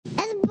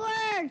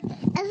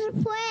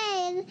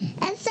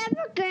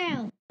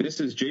This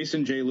is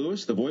Jason J.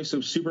 Lewis, the voice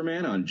of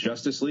Superman on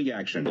Justice League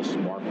Action. This is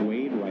Mark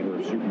Waid, writer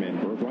of Superman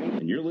Birthright.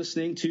 And you're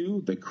listening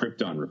to the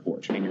Krypton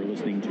Report. And you're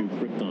listening to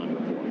Krypton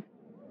Report.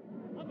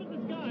 Up in the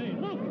sky,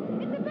 look!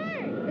 It's a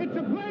bird! It's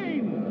a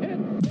plane!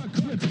 It's the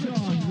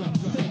Krypton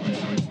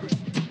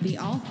Report! The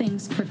All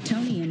Things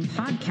Kryptonian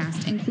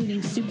podcast,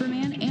 including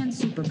Superman and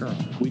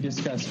Supergirl. We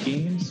discuss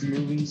games,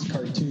 movies,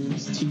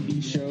 cartoons,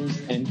 TV shows,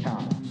 and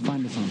comics.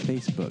 Find us on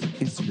Facebook,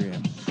 Instagram,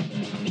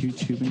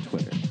 YouTube, and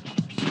Twitter.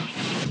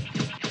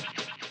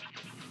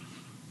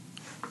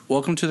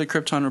 Welcome to the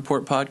Krypton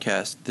Report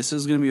Podcast. This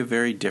is going to be a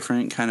very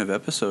different kind of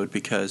episode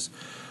because,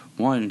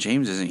 one,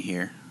 James isn't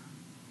here.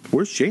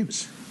 Where's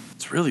James?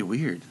 It's really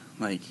weird.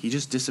 Like, he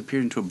just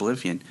disappeared into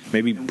oblivion.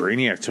 Maybe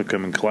Brainiac took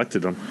him and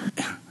collected him.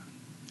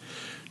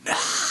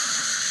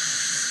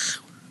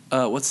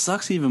 What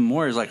sucks even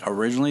more is, like,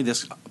 originally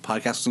this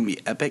podcast was going to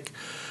be epic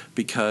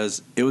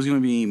because it was going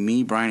to be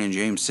me, Bryan, and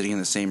James sitting in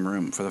the same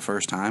room for the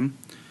first time.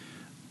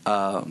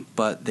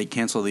 But they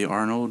canceled the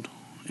Arnold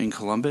in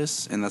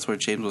Columbus, and that's what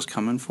James was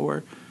coming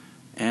for,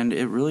 and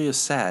it really is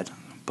sad,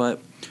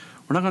 but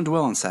we're not going to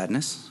dwell on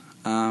sadness.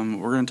 We're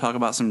going to talk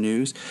about some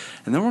news,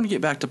 and then we're going to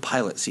get back to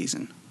pilot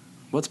season.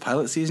 What's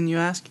pilot season, you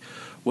ask?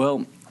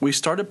 Well, we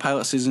started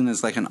pilot season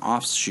as like an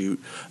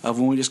offshoot of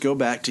when we just go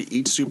back to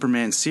each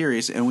Superman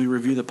series and we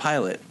review the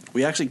pilot.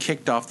 We actually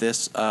kicked off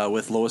this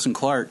with Lois and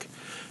Clark,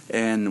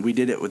 and we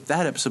did it with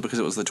that episode because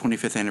it was the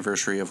 25th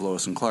anniversary of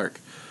Lois and Clark.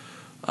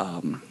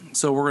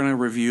 So we're going to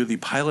review the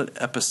pilot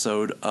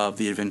episode of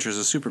The Adventures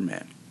of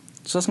Superman.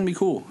 So that's going to be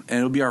cool. And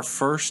it'll be our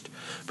first,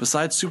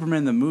 besides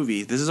Superman the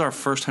movie, this is our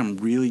first time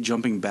really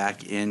jumping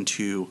back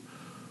into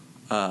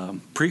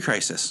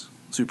pre-crisis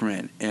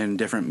Superman in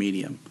different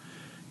medium.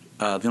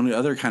 The only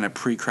other kind of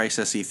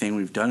pre-crisis-y thing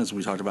we've done is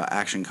we talked about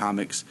Action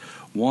Comics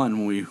 1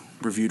 when we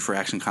reviewed for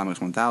Action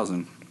Comics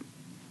 1000.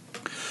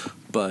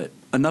 But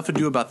enough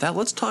ado about that.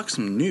 Let's talk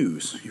some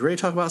news. You ready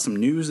to talk about some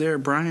news there,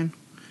 Bryan?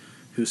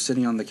 Who's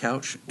sitting on the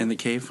couch in the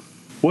cave?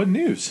 What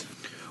news?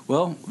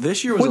 Well,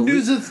 this year was what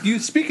news you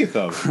speaketh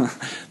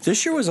of?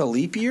 This year was a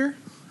leap year,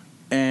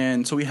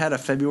 and so we had a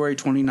February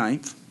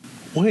 29th.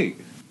 Wait.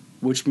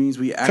 Which means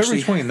we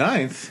actually... February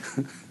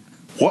 29th?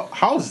 What?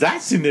 How is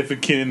that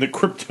significant in the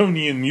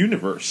Kryptonian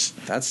universe?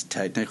 That's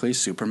technically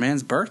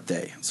Superman's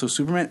birthday. So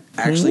Superman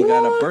actually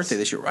got a birthday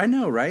this year. I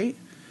know, right?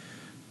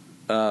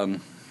 So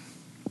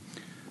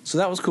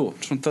that was cool.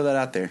 Just want to throw that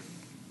out there.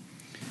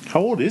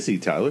 How old is he,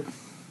 Tyler?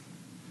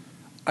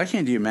 I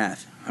can't do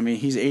math. I mean,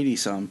 he's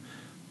 80-some,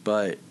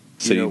 but...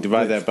 So you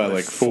divide that by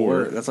like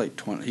 4. That's like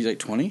 20. He's like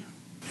 20?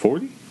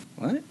 40?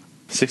 What?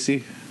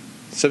 60?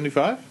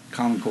 75?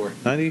 Common Core.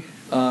 90?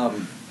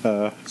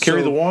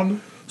 Carry the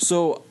wand?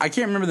 So I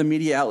can't remember the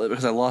media outlet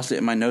because I lost it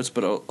in my notes,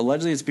 but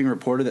allegedly it's being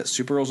reported that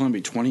Supergirl's going to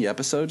be 20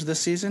 episodes this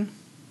season.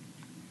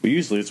 But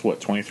usually it's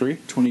what, 23?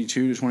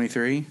 22 to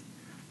 23.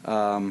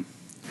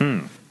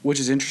 Which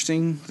is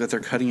interesting that they're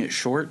cutting it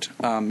short.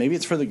 Maybe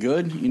it's for the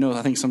good. You know,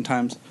 I think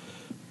sometimes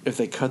if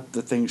they cut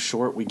the thing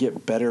short, we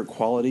get better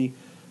quality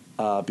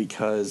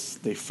because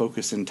they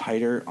focus in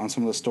tighter on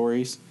some of the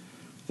stories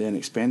than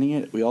expanding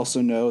it. We also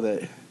know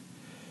that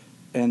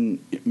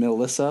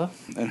Melissa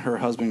and her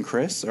husband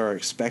Chris are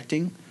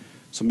expecting,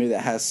 so maybe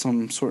that has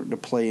some sort to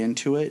play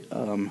into it.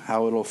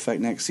 How it'll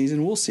affect next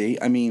season, we'll see.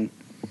 I mean,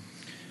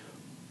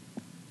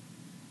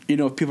 you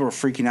know, if people are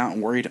freaking out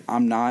and worried,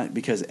 I'm not,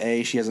 because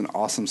A, she has an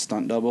awesome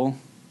stunt double,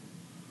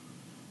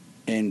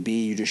 and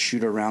B, you just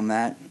shoot around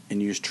that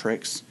and use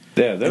tricks.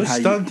 Yeah, those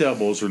stunt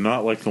doubles are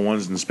not like the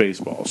ones in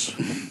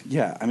Spaceballs.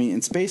 Yeah, I mean, in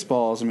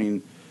Spaceballs, I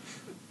mean,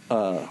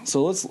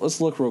 so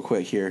let's look real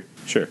quick here.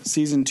 Sure.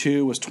 Season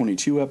 2 was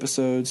 22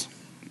 episodes.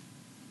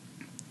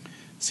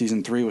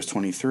 Season 3 was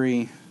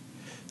 23.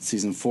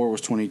 Season 4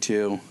 was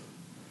 22.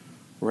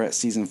 We're at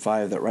Season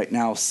 5 that right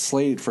now is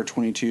slated for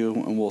 22,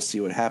 and we'll see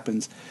what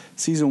happens.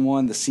 Season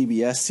 1, the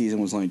CBS season,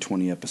 was only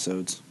 20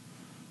 episodes.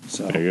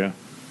 So there you go.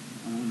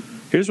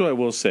 Here's what I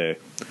will say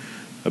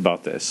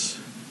about this.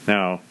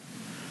 Now,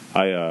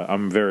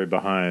 I'm very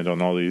behind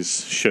on all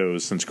these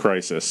shows since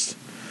Crisis,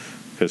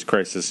 because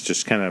Crisis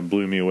just kind of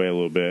blew me away a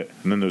little bit.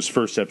 And then those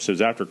first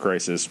episodes after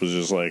Crisis was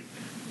just like,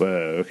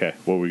 okay,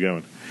 where are we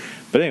going?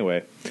 But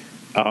anyway,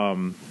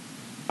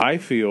 I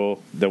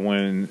feel that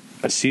when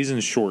a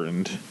season's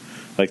shortened,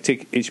 like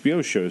take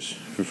HBO shows,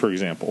 for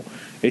example.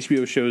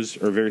 HBO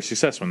shows are very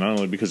successful, not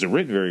only because they're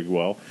written very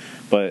well,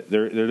 but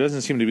there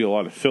doesn't seem to be a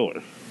lot of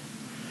filler.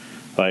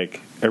 Like,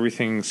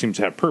 everything seems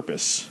to have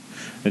purpose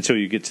until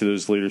you get to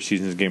those later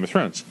seasons of Game of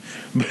Thrones.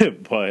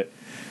 But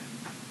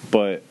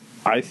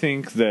I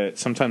think that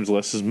sometimes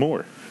less is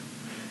more.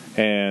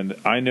 And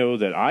I know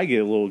that I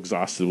get a little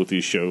exhausted with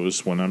these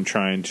shows when I'm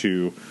trying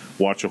to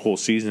watch a whole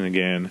season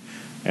again,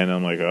 and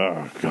I'm like,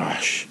 oh,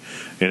 gosh,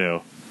 you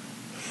know,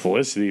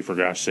 Felicity, for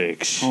gosh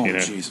sakes. Oh, you know?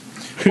 Jeez.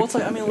 Well, it's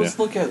like, I mean, let's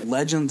look at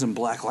Legends and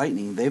Black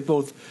Lightning. They've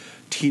both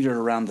teetered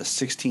around the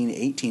 16,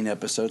 18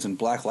 episodes, and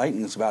Black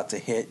Lightning is about to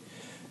hit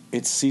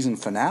its season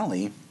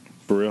finale.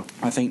 For real?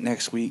 I think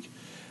next week.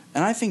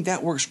 And I think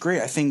that works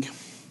great. I think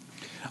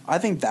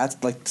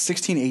that's like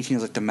 16, 18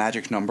 is like the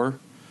magic number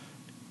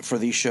for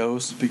these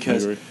shows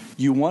because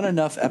you want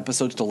enough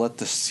episodes to let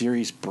the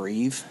series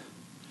breathe,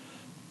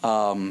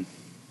 but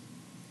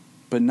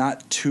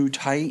not too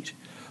tight.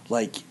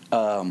 Like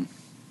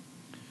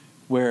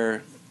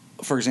where,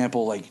 for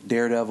example, like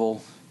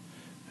Daredevil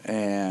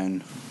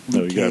and No,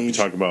 Luke you got to Cage.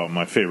 talk about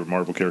my favorite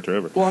Marvel character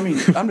ever. Well, I mean,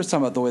 I'm just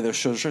talking about the way those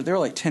shows are. They're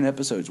like 10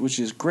 episodes, which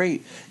is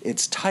great.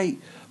 It's tight,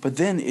 but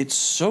then it's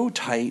so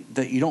tight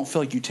that you don't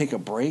feel like you take a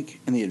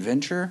break in the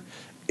adventure.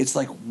 It's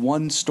like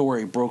one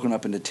story broken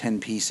up into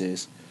 10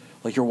 pieces.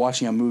 Like you're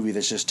watching a movie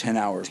that's just 10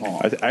 hours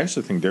long. I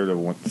actually think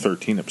Daredevil went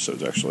 13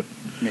 episodes, actually.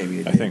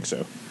 Maybe it I did. think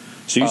so.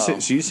 So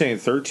you're saying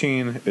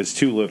 13 is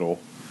too little,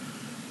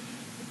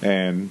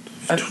 and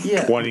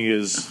yeah. 20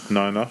 is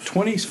not enough?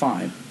 20's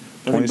fine.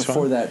 I think 20's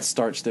before fine? that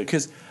starts to...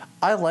 Because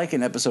I like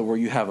an episode where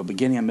you have a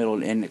beginning, a middle,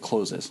 and end, and it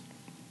closes.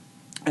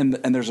 And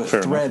there's a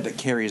Fair thread enough. that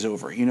carries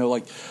over. You know,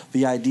 like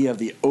the idea of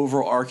the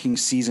overarching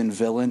season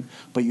villain,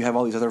 but you have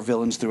all these other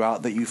villains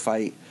throughout that you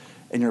fight,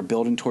 and you're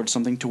building towards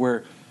something to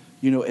where,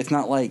 you know, it's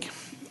not like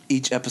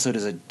each episode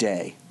is a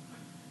day.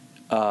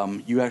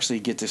 You actually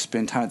get to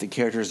spend time with the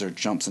characters. There are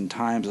jumps in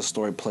times. The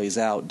story plays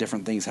out.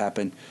 Different things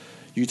happen.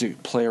 You get to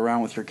play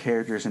around with your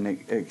characters and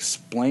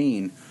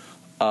explain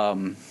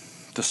the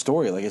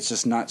story. Like, it's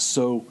just not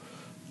so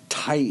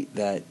tight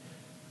that...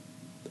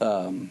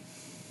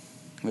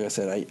 like I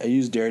said, I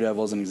use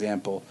Daredevil as an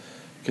example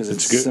because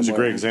it's good. similar. It's a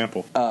great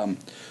example. And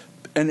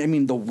I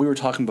mean, we were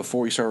talking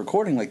before we started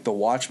recording, like The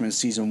Watchmen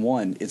season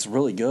 1, it's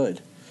really good,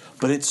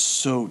 but it's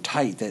so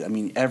tight that, I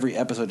mean, every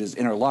episode is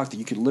interlocked that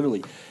you could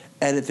literally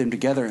edit them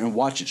together and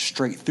watch it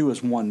straight through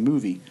as one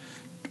movie,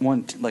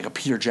 like a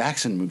Peter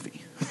Jackson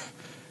movie.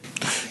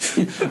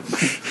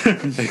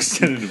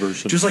 Extended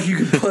version. Just like you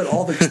could put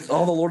all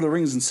the Lord of the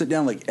Rings and sit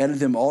down, like edit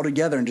them all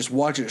together and just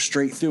watch it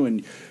straight through,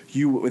 and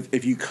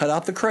if you cut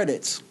out the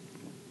credits,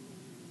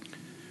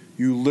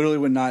 you literally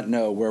would not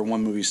know where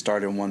one movie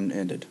started and one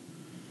ended.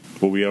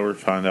 Will we ever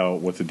find out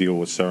what the deal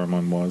with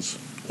Saruman was?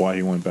 Why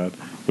he went bad?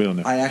 We don't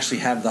know. I actually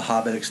have the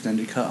Hobbit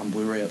extended cut on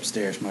Blu-ray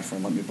upstairs. My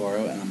friend let me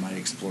borrow, and I might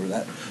explore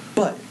that.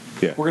 But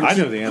Yeah, we're gonna I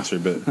know the answer,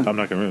 but I'm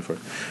not going to ruin it for it.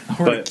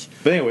 We're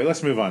But anyway,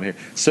 let's move on here.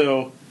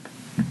 So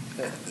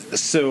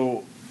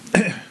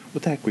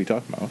what the heck are we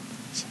talking about?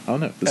 I don't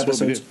know. This is what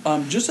we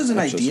episodes. do. Just as an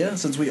Episodes. idea,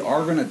 since we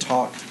are going to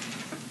talk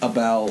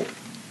about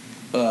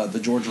the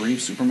George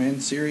Reeves Superman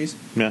series,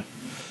 Yeah.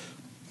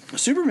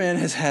 Superman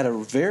has had a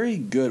very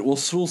good, we'll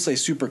say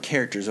super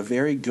characters, a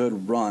very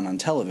good run on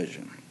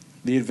television.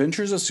 The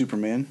Adventures of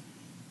Superman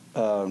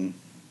ran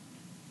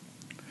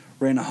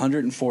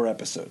 104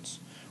 episodes.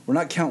 We're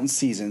not counting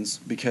seasons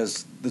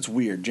because that's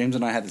weird. James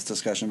and I had this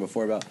discussion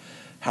before about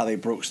how they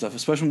broke stuff,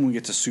 especially when we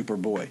get to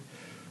Superboy.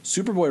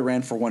 Superboy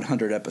ran for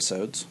 100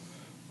 episodes.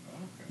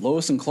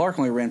 Lois and Clark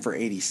only ran for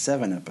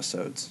 87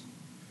 episodes.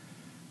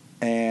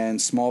 And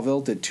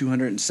Smallville did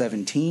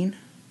 217.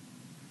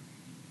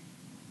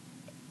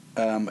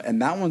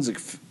 And that one's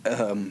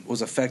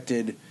was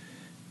affected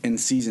in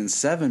season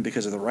 7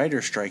 because of the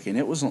writer's strike, and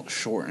it was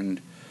shortened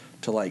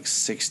to like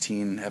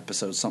 16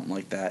 episodes, something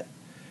like that.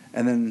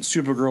 And then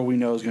Supergirl, we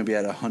know, is going to be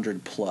at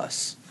 100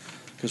 plus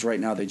because right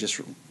now they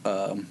just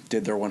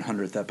did their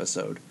 100th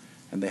episode,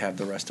 and they have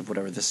the rest of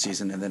whatever this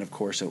season, and then of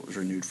course it was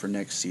renewed for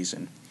next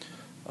season.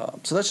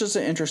 So that's just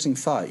an interesting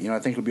thought. You know, I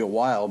think it'll be a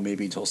while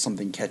maybe until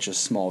something catches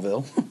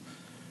Smallville,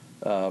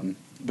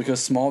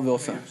 because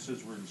Smallville. How many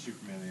episodes were in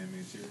Superman the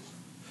animated series?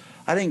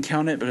 I didn't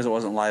count it because it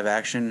wasn't live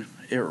action.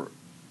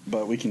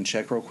 But we can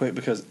check real quick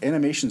because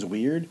animation's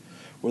weird,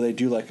 where they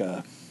do like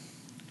the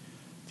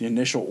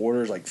initial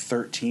order is like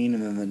 13,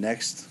 and then the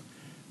next.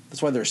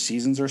 That's why their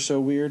seasons are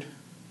so weird.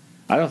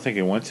 I don't think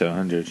it went to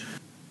 100.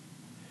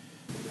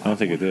 I don't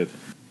think it did.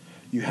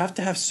 You have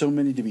to have so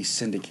many to be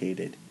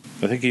syndicated,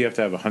 I think you have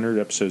to have 100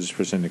 episodes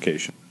for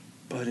syndication.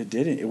 but it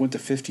didn't. It went to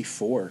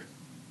 54.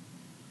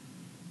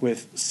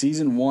 With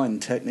season 1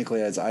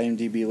 technically as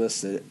IMDb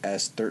listed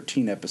as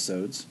 13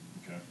 episodes.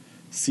 Okay.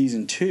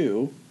 Season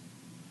 2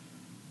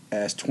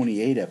 as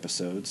 28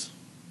 episodes.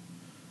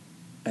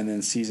 And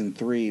then season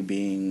 3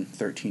 being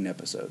 13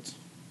 episodes.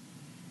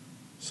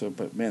 So,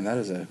 but man, that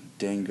is a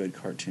dang good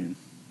cartoon.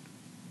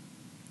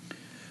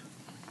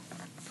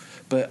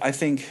 But I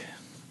think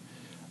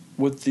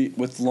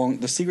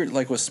the secret,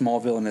 like with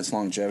Smallville and its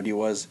longevity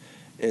is,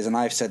 and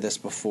I've said this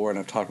before, and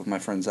I've talked with my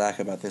friend Zach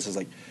about this, is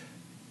like,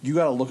 you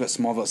got to look at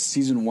Smallville.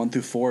 Season 1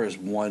 through 4 is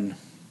one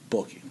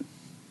book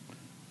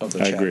of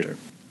the I chapter. agree.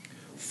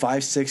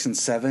 5, 6, and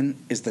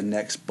 7 is the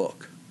next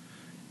book.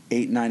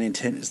 8, 9, and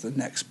 10 is the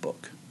next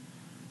book.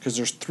 Because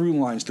there's through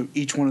lines through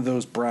each one of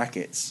those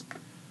brackets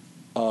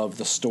of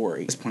the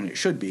story. At this point, it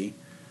should be.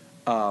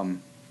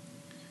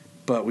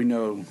 But we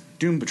know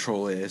Doom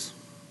Patrol is.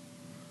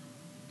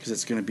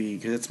 Because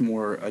it's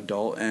more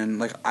adult. And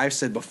like I've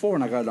said before,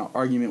 and I got an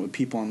argument with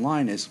people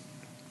online, is...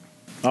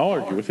 I'll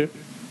argue with you.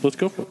 Let's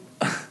go for it.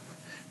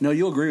 No,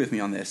 you'll agree with me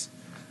on this.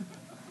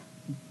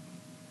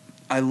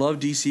 I love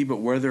DC, but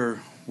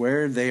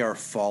where they are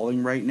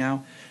falling right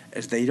now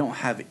is they don't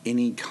have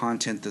any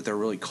content that they're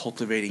really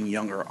cultivating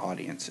younger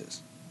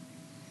audiences.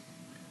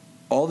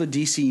 all the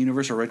DC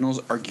Universe originals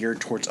are geared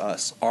towards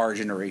us, our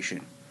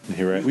generation.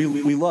 You're right.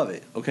 We love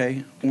it,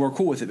 okay? And we're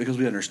cool with it because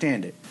we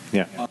understand it.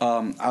 Yeah.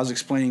 I was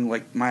explaining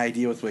like my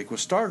idea with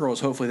Stargirl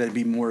is hopefully that'd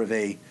be more of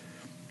a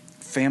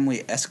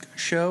family-esque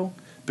show,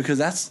 because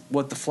that's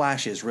what the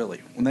Flash is really.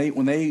 When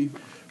they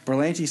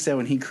Berlanti said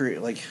when he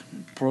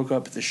broke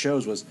up the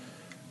shows was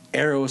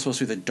Arrow was supposed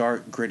to be the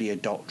dark, gritty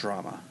adult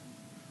drama.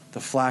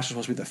 The Flash was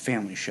supposed to be the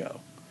family show.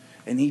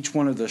 And each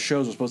one of the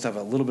shows was supposed to have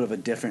a little bit of a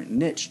different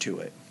niche to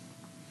it.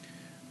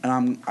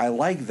 And I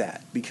like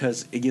that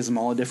because it gives them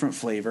all a different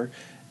flavor.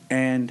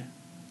 And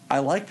I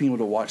like being able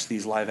to watch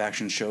these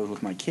live-action shows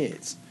with my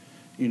kids.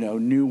 You know,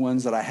 new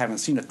ones that I haven't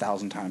seen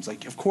 1,000 times.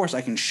 Like, of course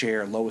I can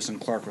share Lois and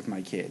Clark with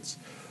my kids.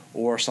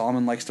 Or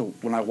Solomon likes to,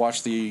 when I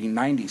watch the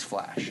 90s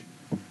Flash.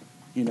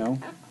 You know?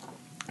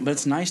 But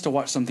it's nice to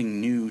watch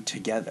something new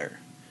together.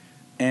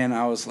 And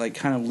I was, like,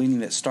 kind of leaning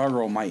that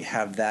Stargirl might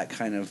have that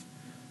kind of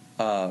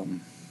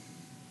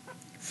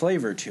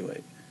flavor to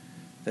it.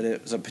 That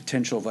it was a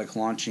potential of, like,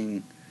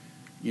 launching,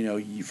 you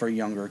know, for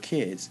younger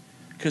kids.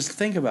 Because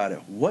think about it.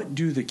 What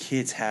do the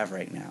kids have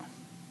right now?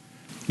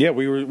 Yeah,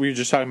 we were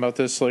just talking about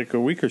this, like, a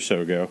week or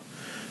so ago.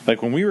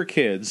 Like, when we were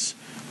kids,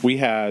 we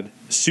had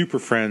Super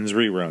Friends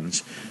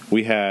reruns.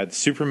 We had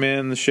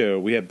Superman the show.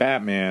 We had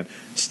Batman,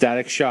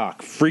 Static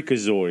Shock,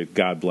 Freakazoid,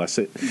 God bless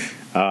it.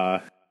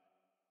 Batman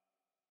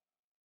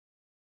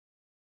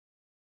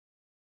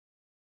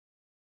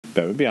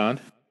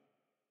Beyond.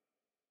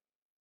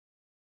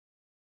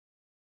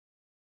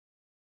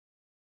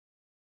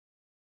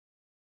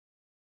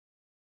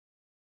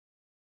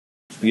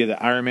 You had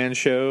the Iron Man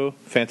show,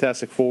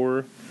 Fantastic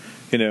Four,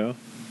 you know,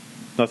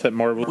 not that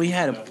Marvel. We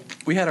had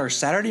our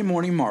Saturday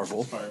morning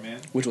Marvel,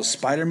 which was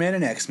Spider-Man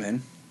and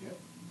X-Men. Yep.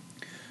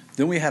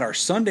 Then we had our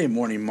Sunday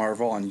morning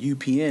Marvel on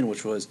UPN,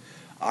 which was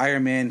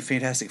Iron Man,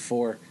 Fantastic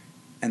Four,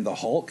 and the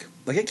Hulk.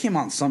 Like, it came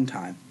on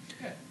sometime.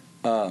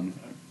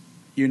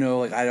 You know,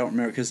 like, I don't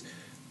remember, because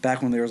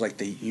back when there was, like,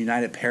 the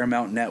United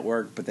Paramount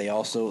Network, but they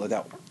also, like,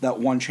 that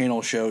one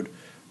channel showed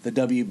the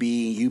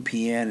WB,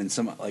 UPN, and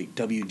some, like,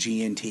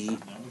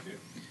 WGNT.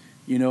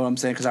 You know what I'm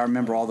saying? Because I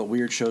remember all the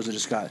weird shows that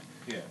just got...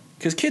 Yeah.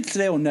 Because kids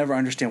today will never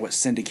understand what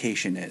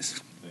syndication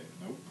is.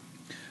 Nope.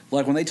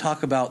 Like, when they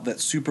talk about that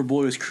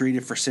Superboy was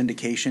created for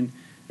syndication,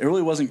 it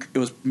really wasn't...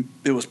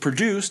 It was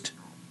produced,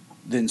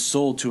 then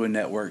sold to a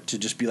network to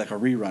just be like a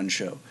rerun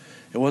show.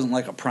 It wasn't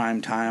like a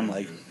prime time,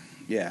 like...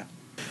 Yeah.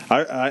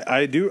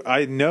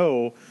 I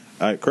know...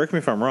 correct me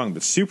if I'm wrong,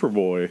 but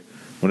Superboy,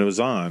 when it was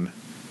on...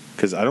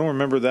 Because I don't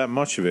remember that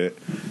much of it,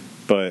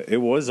 but it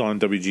was on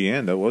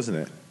WGN, though, wasn't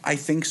it? I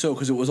think so,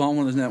 because it was on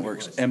one of those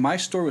networks. And my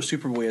story with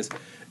Superboy is,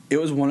 it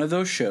was one of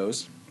those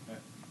shows.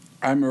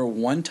 I remember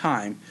one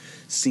time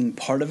seeing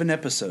part of an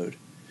episode,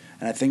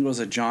 and I think it was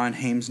a John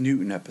Hames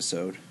Newton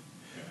episode.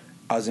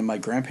 I was in my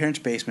grandparents'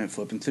 basement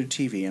flipping through the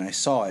TV, and I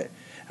saw it.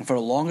 And for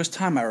the longest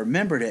time, I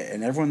remembered it,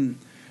 and everyone,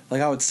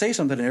 like, I would say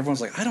something, and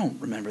everyone's like, I don't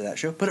remember that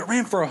show. But it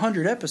ran for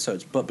 100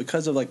 episodes. But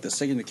because of, like, the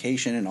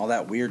syndication and all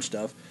that weird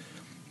stuff,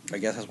 I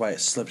guess that's why it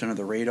slipped under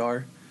the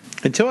radar.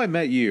 Until I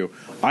met you,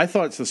 I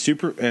thought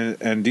the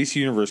and DC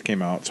Universe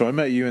came out, so I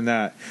met you in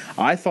that.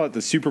 I thought the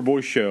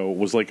Superboy show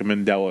was like a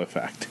Mandela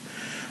effect.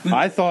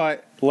 I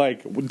thought,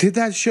 like, did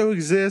that show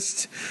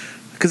exist?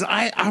 Because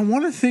I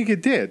want to think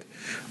it did,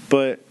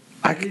 but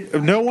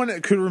no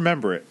one could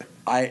remember it.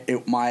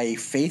 My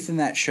faith in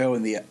that show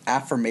and the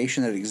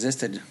affirmation that it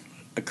existed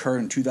occurred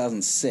in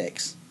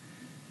 2006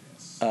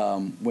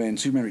 when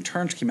Superman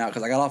Returns came out,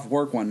 because I got off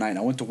work one night and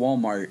I went to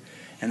Walmart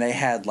and they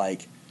had,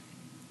 like,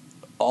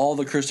 all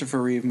the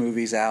Christopher Reeve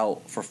movies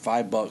out for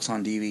 $5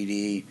 on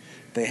DVD.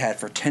 They had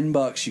for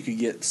 $10 you could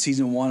get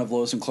season 1 of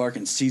Lois and Clark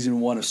and season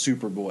 1 of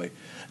Superboy.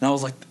 And I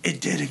was like, it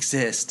did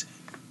exist.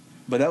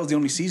 But that was the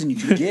only season you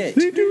could get.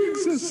 They do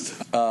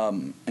exist.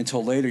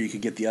 Until later you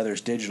could get the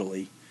others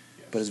digitally.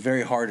 But it's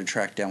very hard to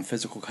track down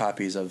physical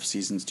copies of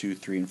seasons 2,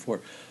 3, and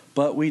 4.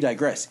 But we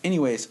digress.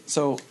 Anyways,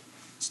 so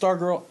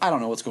Stargirl, I don't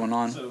know what's going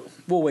on.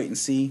 We'll wait and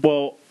see.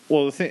 Well,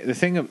 I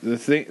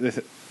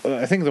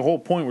think the whole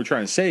point we're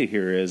trying to say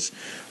here is,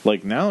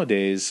 like,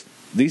 nowadays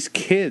these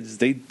kids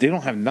they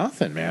don't have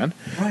nothing, man.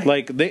 Right.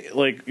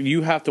 Like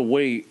you have to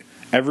wait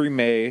every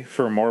May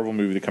for a Marvel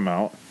movie to come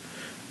out,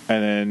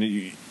 and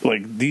then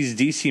like these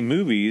DC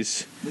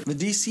movies. The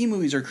DC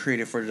movies are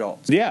created for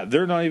adults. Yeah,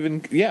 they're not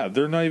even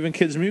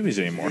kids movies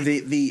anymore.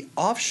 The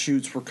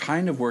offshoots were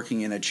kind of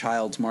working in a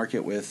child's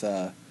market with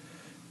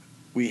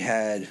we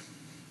had,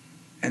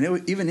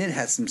 and even it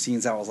had some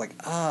scenes I was like,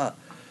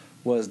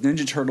 was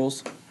Ninja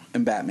Turtles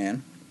and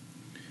Batman.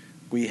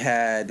 We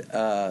had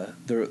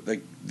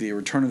the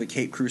Return of the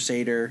Caped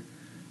Crusader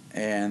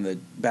and the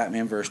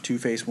Batman vs.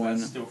 Two-Face one.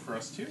 That's still for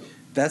us too.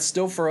 That's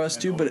still for us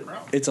too, but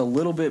it's a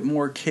little bit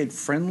more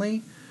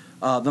kid-friendly.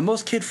 The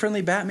most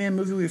kid-friendly Batman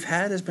movie we've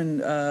had has been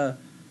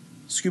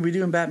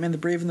Scooby-Doo and Batman the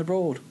Brave and the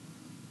Bold.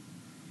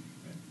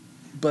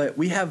 But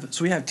we have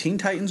Teen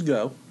Titans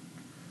Go,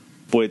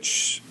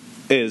 which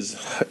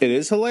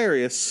is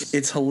hilarious.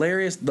 It's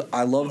hilarious.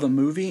 I love the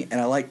movie,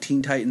 and I like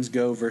Teen Titans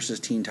Go versus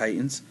Teen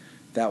Titans.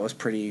 That was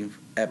pretty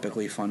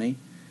epically funny.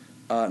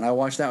 and I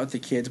watched that with the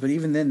kids. But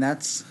even then,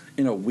 that's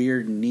in a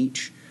weird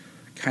niche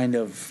kind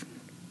of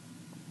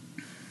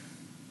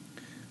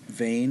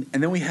vein.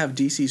 And then we have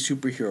DC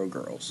Superhero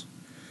Girls,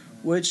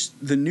 which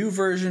the new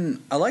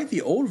version, I like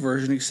the old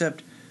version,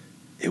 except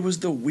it was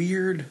the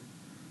weird,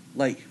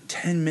 like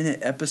 10-minute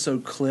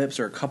episode clips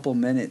or a couple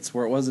minutes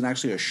where it wasn't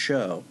actually a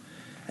show.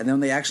 And then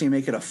when they actually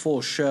make it a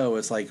full show,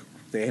 it's like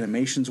the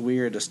animation's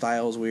weird, the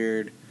style's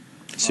weird.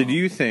 So do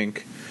you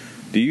think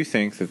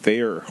that they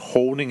are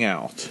holding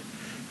out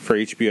for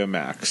HBO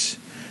Max?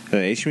 And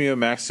HBO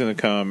Max is going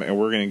to come and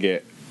we're going to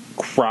get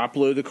crap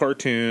load of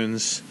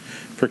cartoons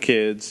for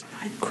kids,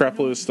 crap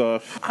load of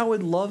stuff. I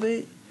would love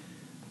it.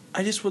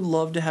 I just would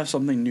love to have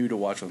something new to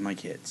watch with my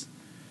kids.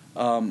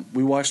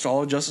 We watched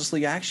all of Justice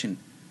League Action,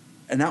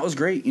 and that was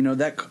great. You know,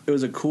 that it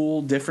was a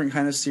cool, different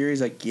kind of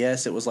series. Like,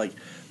 yes, it was like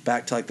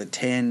back to like the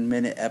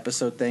 10-minute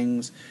episode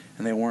things,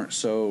 and they weren't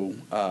so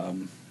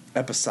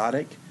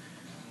episodic.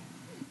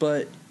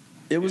 But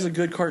it was a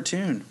good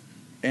cartoon,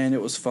 and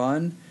it was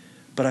fun.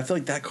 But I feel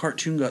like that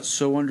cartoon got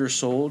so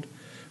undersold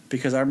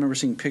because I remember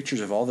seeing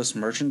pictures of all this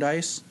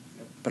merchandise,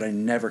 but I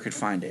never could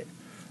find it.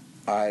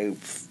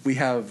 We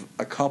have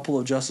a couple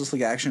of Justice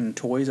League Action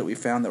toys that we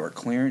found that were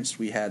clearance.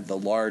 We had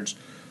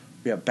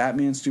we have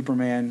Batman,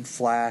 Superman,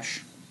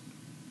 Flash,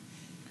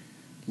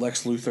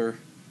 Lex Luthor,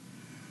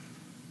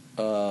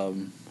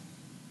 and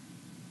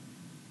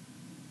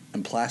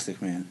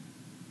Plastic Man.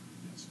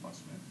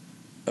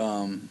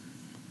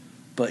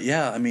 But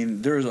yeah, I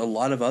mean, there's a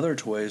lot of other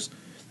toys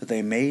that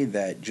they made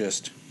that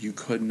just you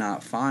could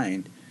not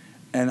find.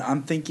 And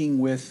I'm thinking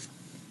with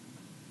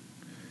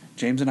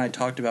James and I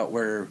talked about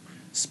where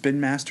Spin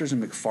Masters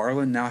and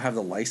McFarlane now have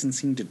the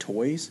licensing to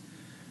toys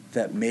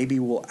that maybe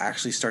we'll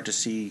actually start to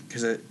see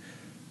because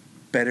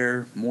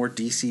better, more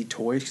DC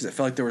toys because it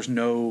felt like there was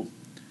no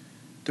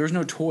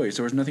toys,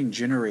 there was nothing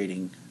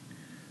generating.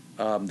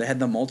 They had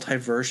the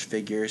multiverse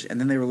figures, and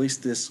then they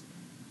released this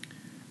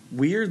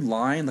weird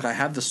line that I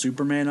have the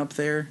Superman up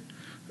there,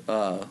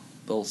 the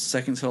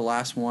second to the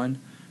last one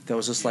that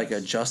was just like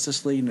a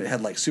Justice League, and it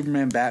had like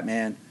Superman,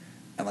 Batman,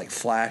 and like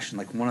Flash and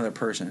like one other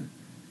person.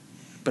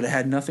 But it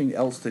had nothing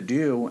else to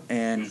do,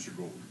 and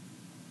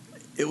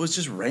it was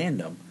just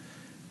random.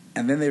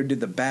 And then they did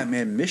the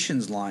Batman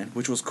Missions line,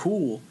 which was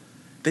cool.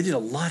 They did a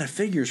lot of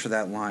figures for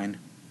that line,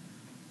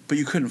 but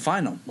you couldn't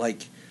find them.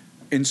 Like,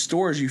 in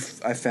stores,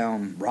 I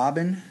found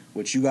Robin,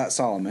 which you got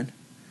Solomon.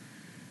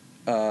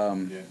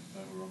 And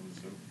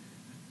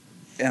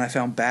I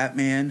found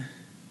Batman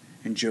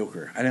and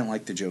Joker. I didn't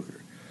like the Joker.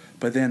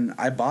 But then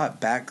I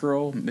bought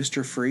Batgirl,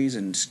 Mr. Freeze,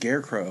 and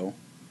Scarecrow,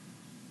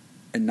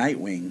 and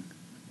Nightwing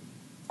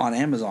on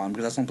Amazon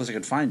because that's the only place I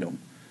could find them.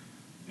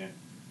 Yeah.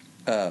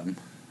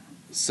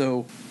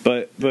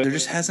 But there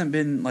just hasn't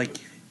been like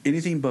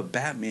anything but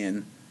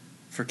Batman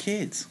for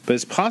kids. But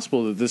it's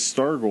possible that this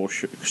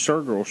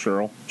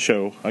Stargirl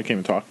show, I can't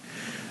even talk,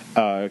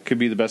 could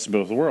be the best of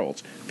both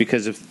worlds.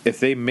 Because if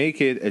they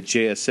make it a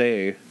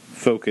JSA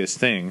focused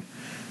thing,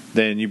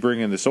 then you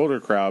bring in this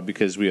older crowd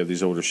because we have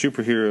these older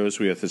superheroes,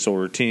 we have this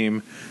older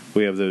team,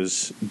 we have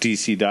those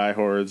DC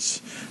diehards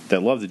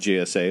that love the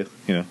JSA,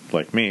 you know,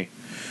 like me.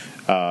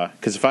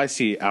 Because if I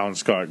see Alan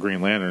Scott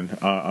Green Lantern,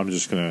 I'm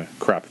just gonna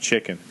crap a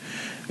chicken.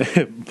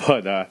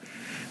 But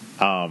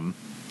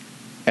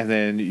and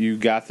then you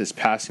got this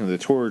passing of the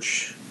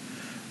torch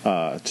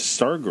to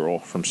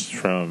Stargirl from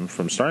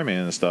Starman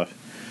and stuff.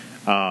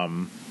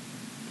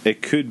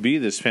 It could be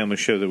this family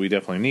show that we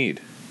definitely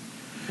need.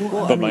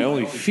 Well, but my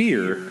only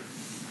fear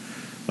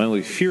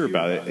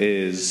about it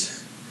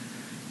is,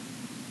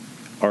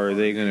 are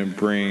they going to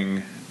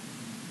bring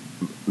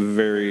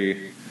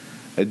very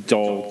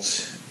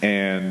adult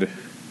and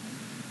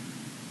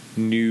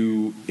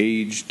new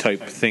age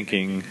type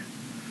thinking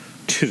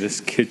to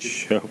this kids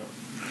show?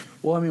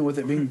 Well, I mean, with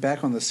it being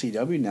back on the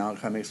CW now, it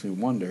kind of makes me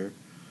wonder.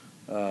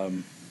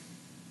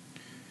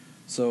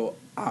 So,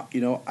 I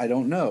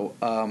don't know.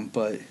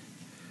 But,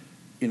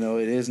 it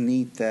is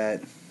neat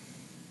that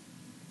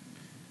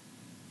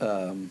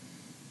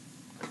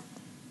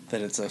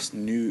that it's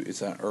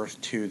an Earth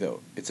 2 though.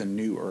 It's a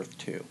new Earth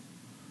 2.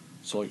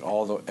 So like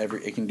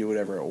it can do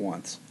whatever it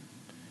wants.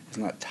 It's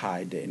not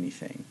tied to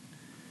anything.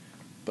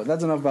 But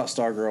that's enough about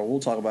Stargirl.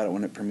 We'll talk about it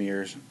when it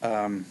premieres.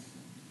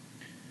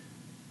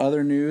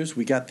 Other news,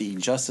 we got the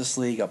Justice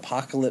League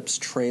Apocalypse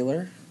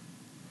trailer,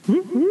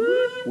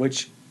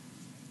 which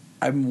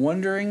I'm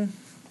wondering,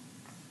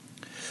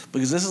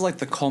 because this is like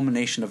the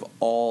culmination of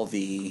all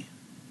the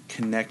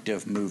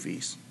connective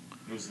movies.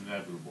 It was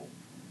inevitable.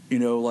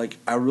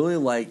 I really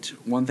liked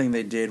one thing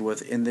they did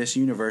in this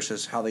universe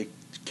is how they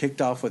kicked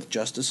off with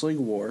Justice League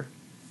War.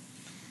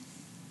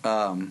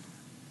 And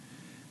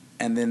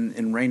then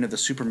in Reign of the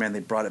Superman, they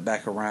brought it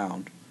back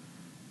around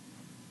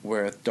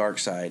with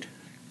Darkseid.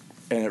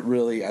 And it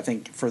really, I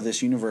think, for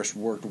this universe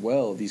worked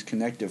well, these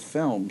connective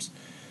films,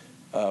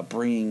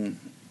 bringing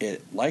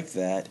it like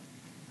that.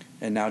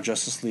 And now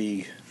Justice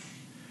League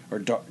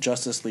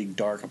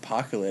Dark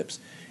Apocalypse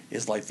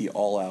is like the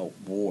all-out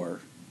war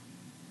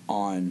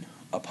on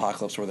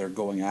Apocalypse, where they're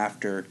going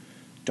after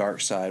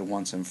Darkseid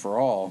once and for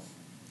all.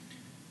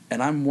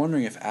 And I'm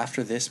wondering if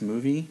after this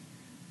movie,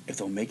 if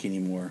they'll make any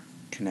more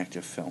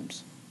connective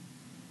films.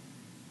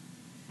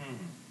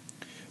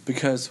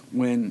 Because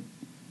when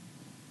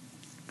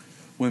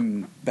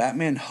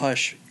Batman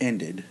Hush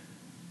ended,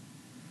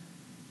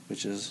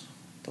 which is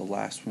the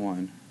last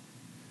one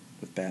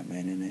with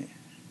Batman in it,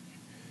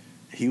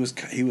 he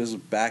was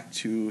back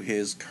to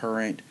his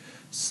current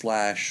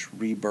 /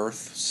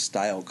 rebirth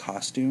style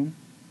costume.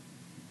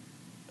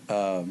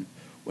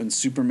 When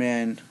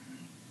Superman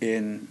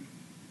in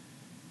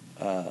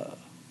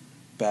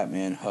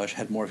Batman Hush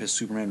had more of his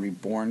Superman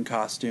Reborn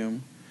costume,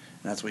 and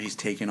that's what he's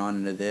taken on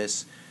into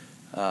this.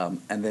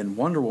 And then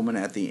Wonder Woman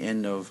at the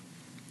end of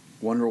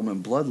Wonder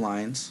Woman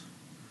Bloodlines,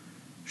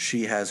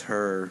 she has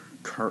her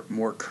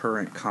more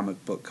current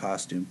comic book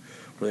costume,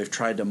 where they've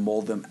tried to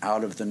mold them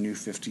out of the New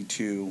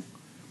 52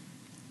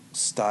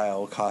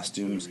 style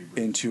costumes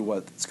into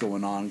what's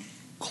going on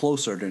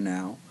closer to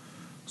now.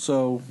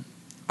 So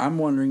I'm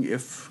wondering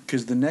if,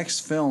 because the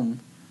next film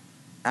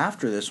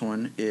after this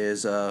one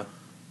is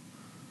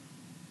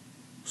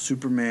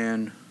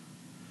Superman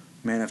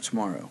Man of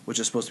Tomorrow, which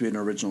is supposed to be an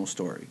original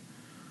story.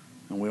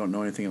 And we don't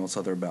know anything else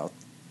other about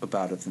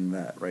it than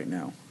that right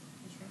now.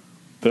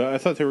 But I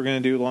thought they were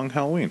going to do Long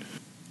Halloween.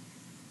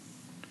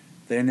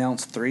 They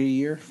announced 3 a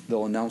year.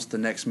 They'll announce the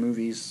next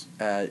movies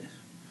at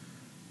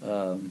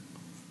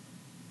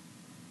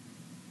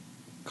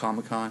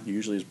Comic-Con.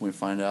 Usually is when we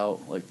find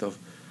out, like the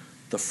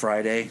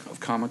Friday of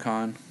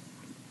Comic-Con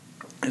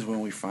is when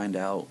we find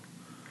out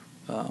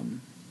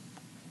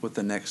what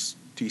the next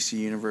DC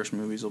Universe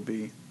movies will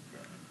be.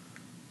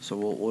 So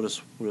we'll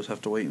just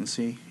have to wait and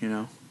see, you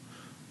know.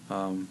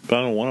 But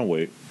I don't want to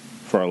wait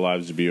for our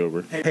lives to be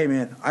over. Hey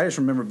man, I just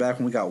remember back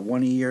when we got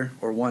one a year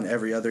or one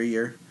every other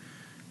year.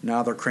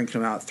 Now they're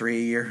cranking them out 3 a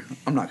year.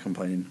 I'm not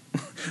complaining.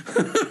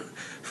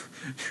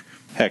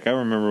 Heck, I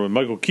remember when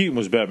Michael Keaton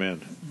was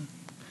Batman.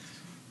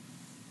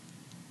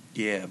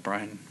 Yeah,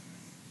 Bryan.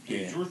 Yeah.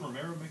 Is George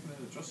Romero making a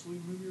Justice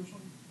League movie or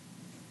something?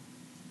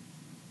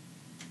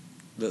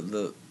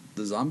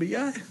 The zombie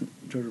guy?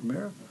 George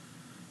Romero?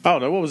 I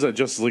don't know. What was that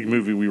Justice League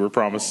movie we were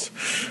promised?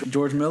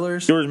 George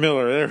Miller's? George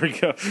Miller. There we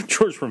go.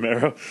 George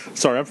Romero.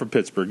 Sorry, I'm from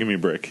Pittsburgh. Give me a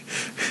break.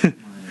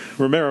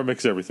 Romero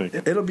makes everything.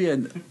 It'll be I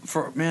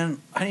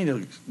need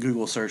to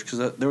Google search,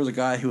 because there was a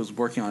guy who was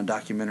working on a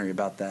documentary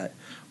about that,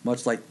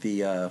 much like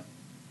the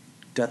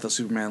Death of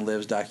Superman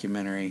Lives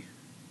documentary,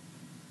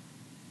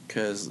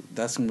 because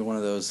that's going to be one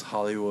of those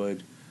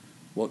Hollywood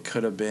what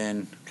could have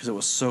been, because it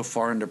was so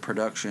far into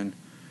production,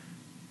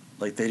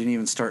 like they didn't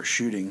even start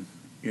shooting,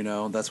 you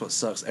know. That's what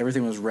sucks.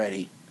 Everything was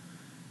ready,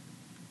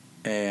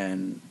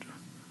 and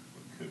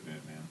What could have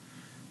been, man.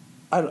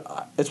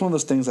 it's one of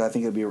those things that I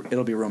think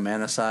it'll be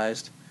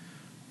romanticized.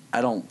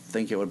 I don't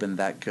think it would have been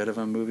that good of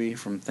a movie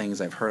from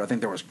things I've heard. I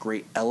think there was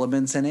great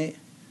elements in it,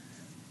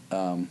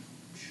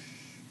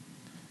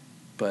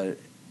 but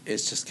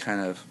it's just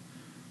kind of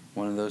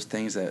one of those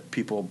things that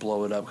people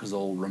blow it up because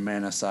they'll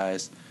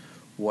romanticize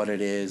what it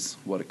is,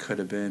 what it could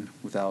have been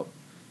without.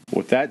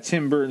 With that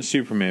Tim Burton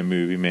Superman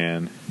movie,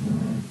 man,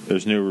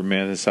 there's no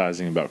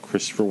romanticizing about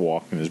Christopher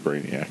Walken as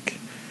Brainiac.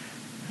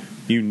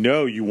 You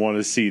know you want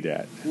to see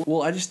that.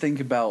 Well, I just think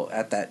about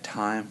at that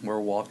time where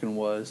Walken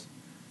was,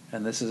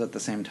 and this is at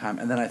the same time,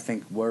 and then I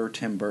think where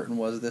Tim Burton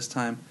was this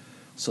time.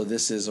 So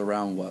this is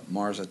around what,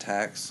 Mars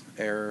Attacks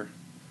era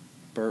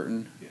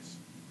Burton? Yes.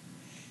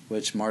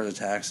 Which Mars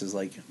Attacks is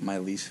like my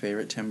least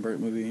favorite Tim Burton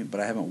movie, but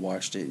I haven't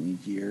watched it in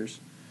years.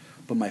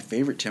 But my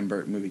favorite Tim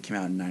Burton movie came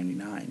out in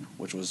 '99,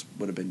 which would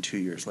have been 2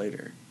 years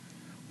later,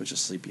 which is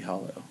Sleepy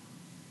Hollow,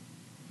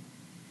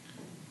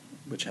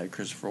 which had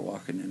Christopher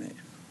Walken in it.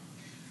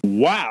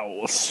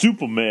 Wow,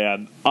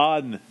 Superman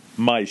on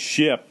my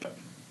ship.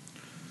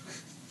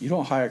 You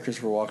don't hire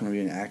Christopher Walken to be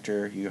an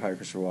actor. You hire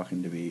Christopher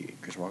Walken to be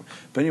Christopher Walken.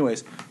 But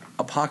anyways,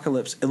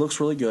 Apocalypse. It looks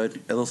really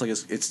good. It looks like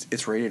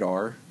it's rated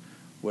R,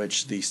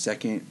 which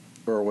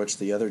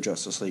the other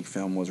Justice League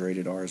film was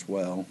rated R as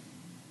well.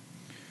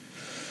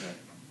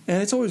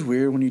 And it's always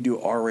weird when you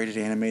do R-rated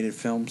animated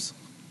films.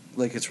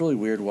 Like, it's really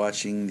weird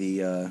watching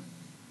the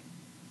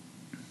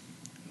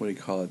what do you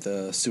call it?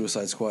 The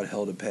Suicide Squad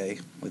Hell to Pay.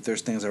 Like,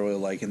 there's things I really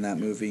like in that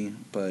movie,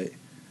 but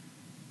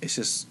it's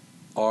just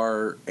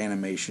our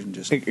animation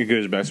just. It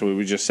goes back to what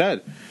we just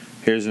said.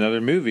 Here's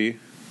another movie.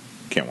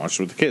 Can't watch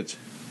it with the kids.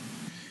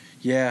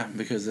 Yeah,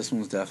 because this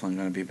one's definitely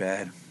going to be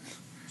bad.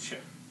 Sure.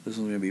 This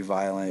one's going to be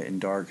violent and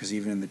dark, because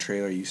even in the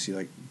trailer you see,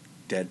 like,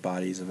 dead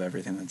bodies of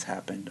everything that's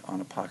happened on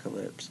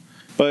Apocalypse.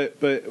 But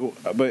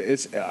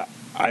it's.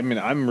 I mean,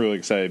 I'm really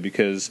excited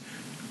because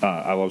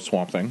I love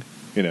Swamp Thing,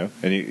 you know,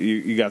 and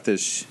you got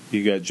this.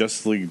 You got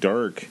Justice League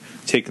Dark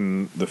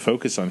taking the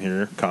focus on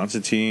here.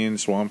 Constantine,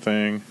 Swamp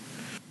Thing,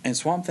 and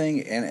Swamp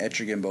Thing and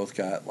Etrigan both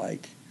got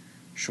like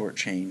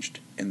shortchanged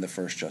in the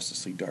first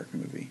Justice League Dark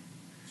movie.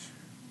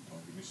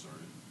 Don't get me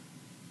started.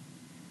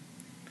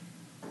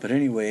 But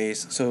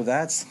anyways, so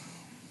that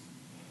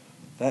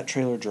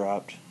trailer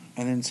dropped,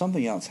 and then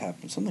something else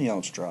happened. Something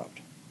else dropped.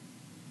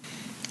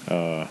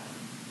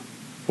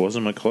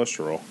 Wasn't my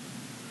cholesterol.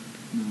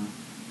 No,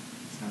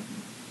 it's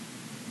happening.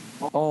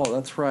 Oh,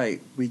 that's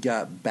right. We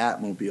got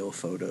Batmobile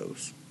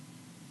photos.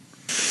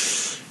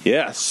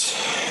 Yes.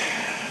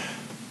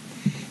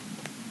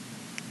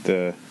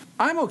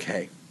 I'm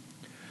okay.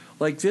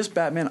 Like, this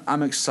Batman,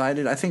 I'm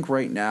excited. I think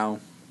right now,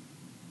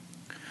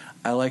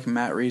 I like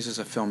Matt Reeves as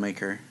a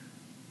filmmaker.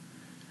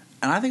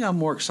 And I think I'm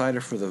more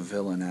excited for the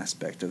villain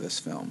aspect of this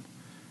film.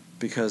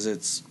 Because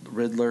it's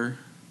Riddler,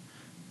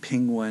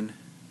 Penguin,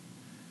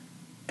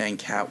 and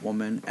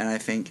Catwoman. And I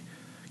think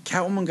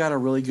Catwoman got a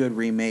really good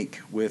remake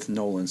with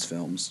Nolan's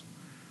films.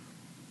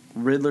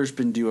 Riddler's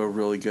been due a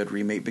really good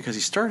remake because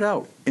he started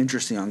out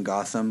interesting on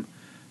Gotham,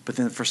 but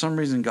then for some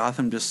reason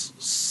Gotham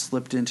just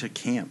slipped into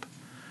camp.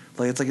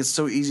 Like it's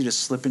so easy to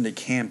slip into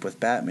camp with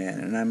Batman,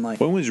 and I'm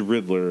like, when was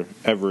Riddler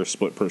ever a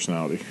split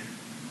personality?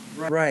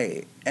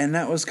 Right, and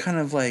that was kind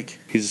of like,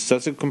 he's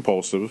such a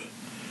compulsive,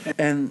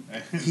 and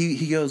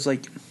he goes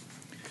like,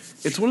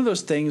 it's one of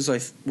those things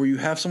like where you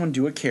have someone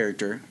do a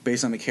character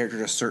based on the character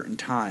at a certain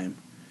time,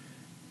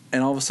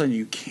 and all of a sudden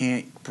you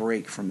can't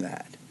break from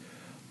that.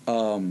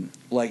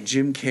 Like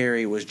Jim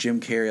Carrey was Jim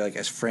Carrey, like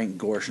as Frank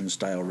Gorshin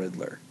style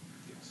Riddler.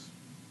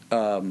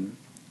 And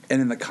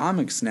in the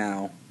comics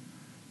now,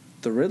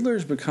 the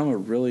Riddler's become a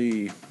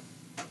really...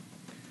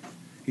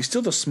 He's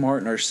still the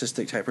smart,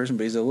 narcissistic type person,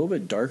 but he's a little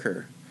bit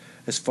darker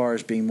as far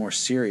as being more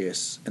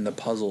serious in the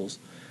puzzles.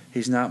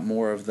 He's not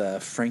more of the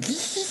Frank...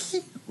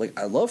 Like,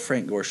 I love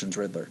Frank Gorshin's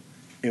Riddler.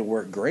 It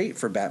worked great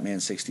for Batman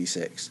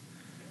 66.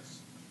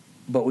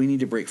 But we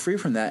need to break free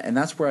from that, and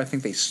that's where I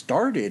think they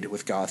started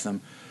with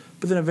Gotham,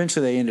 but then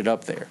eventually they ended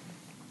up there.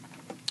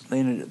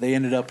 They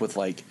ended up with,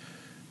 like,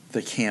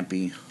 the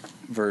campy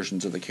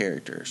versions of the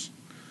characters.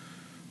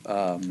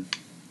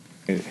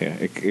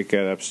 It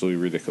got absolutely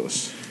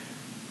ridiculous.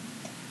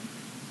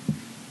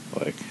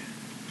 Like,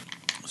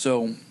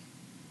 so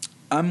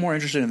I'm more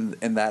interested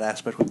in that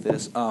aspect with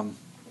this.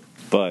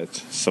 But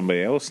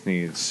somebody else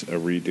needs a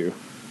redo,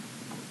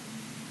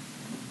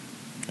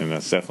 and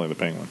that's definitely the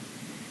Penguin.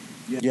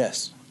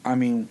 Yes, I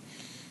mean,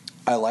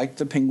 I like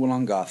the Penguin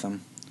on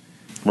Gotham.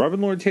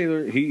 Robin Lord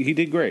Taylor, he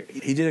did great.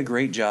 He did a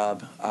great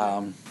job.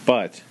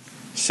 But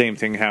same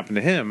thing happened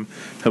to him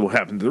that will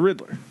happen to the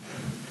Riddler.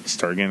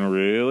 Started getting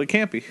really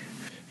campy.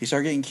 He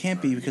started getting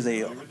campy because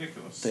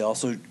they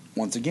also,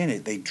 once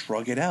again, they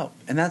drug it out.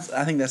 And I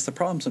think that's the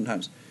problem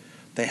sometimes.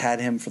 They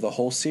had him for the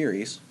whole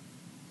series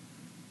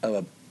of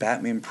a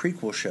Batman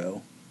prequel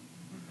show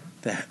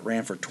that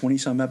ran for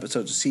 20-some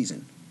episodes a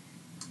season.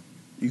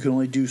 You can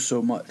only do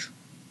so much,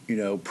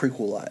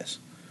 prequel-wise.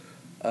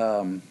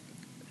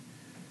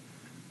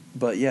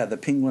 But yeah, the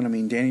Penguin, I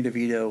mean, Danny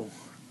DeVito,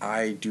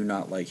 I do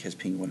not like his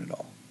Penguin at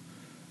all.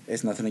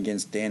 It's nothing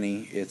against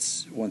Danny.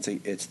 It's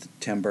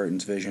Tim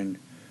Burton's vision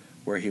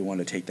where he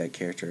wanted to take that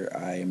character.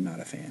 I am not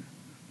a fan.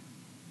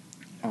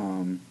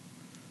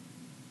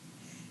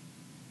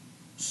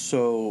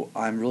 So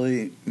I'm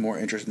really more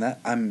interested in that.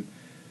 I'm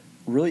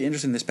really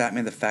interested in this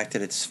Batman, the fact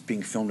that it's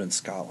being filmed in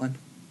Scotland.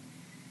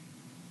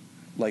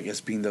 Like, it's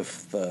being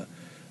the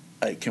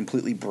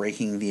completely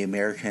breaking the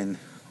American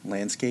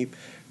landscape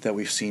that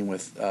we've seen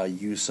with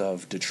use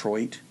of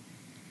Detroit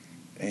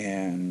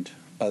and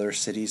other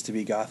cities to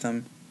be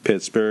Gotham.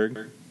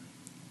 Pittsburgh.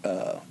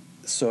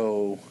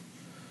 So,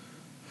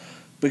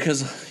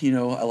 because,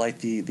 I like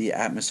the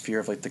atmosphere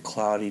of, like, the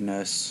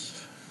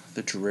cloudiness,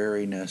 the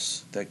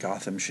dreariness that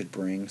Gotham should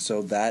bring.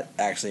 So that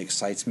actually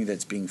excites me that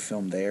it's being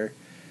filmed there.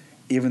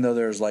 Even though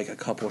there's, like, a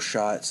couple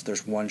shots,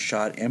 there's one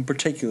shot, and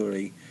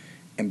particularly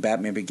in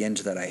Batman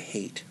Begins, that I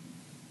hate.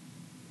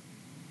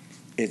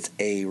 It's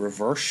a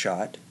reverse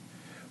shot.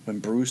 When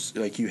Bruce,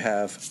 like, you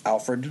have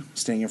Alfred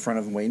standing in front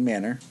of Wayne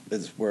Manor,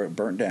 is where it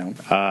burnt down.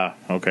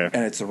 Okay.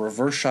 And it's a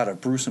reverse shot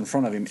of Bruce in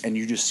front of him, and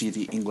you just see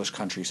the English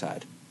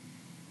countryside.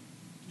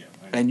 Yeah,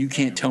 And you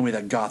can't tell me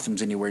that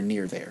Gotham's anywhere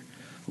near there,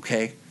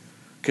 okay?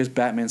 Because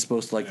Batman's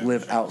supposed to, like,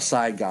 live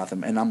outside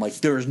Gotham, and I'm like,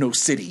 there is no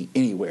city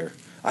anywhere.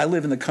 I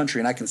live in the country,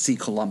 and I can see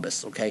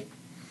Columbus, okay?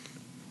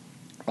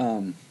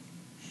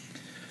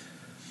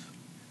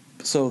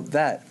 So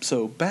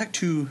back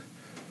to...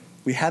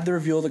 We had the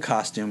reveal of the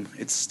costume.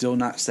 It's still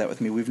not set with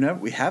me.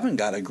 We haven't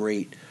got a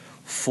great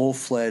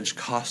full-fledged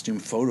costume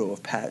photo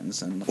of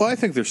Pattinson. Well, I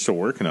think they're still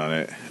working on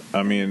it.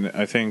 I mean,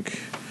 I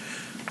think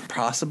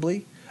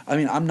possibly. I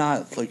mean, I'm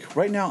not, like,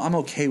 right now I'm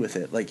okay with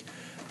it. Like,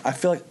 I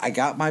feel like I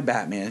got my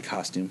Batman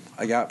costume.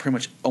 I got pretty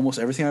much almost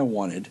everything I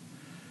wanted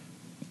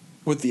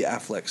with the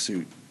Affleck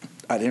suit.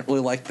 I didn't really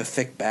like the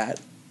thick bat,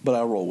 but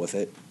I roll with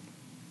it.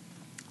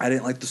 I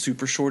didn't like the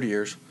super short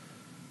ears,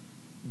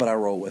 but I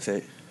roll with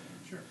it.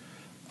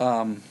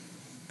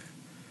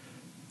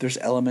 There's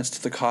elements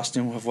to the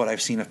costume of what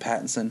I've seen of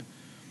Pattinson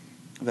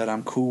that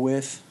I'm cool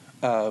with.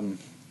 But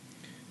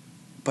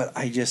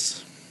I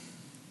just,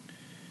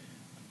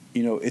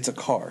 it's a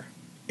car.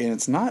 And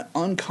it's not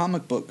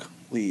uncomic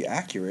bookly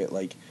accurate.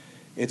 Like,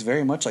 it's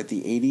very much like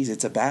the 80s.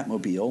 It's a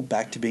Batmobile,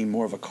 back to being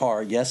more of a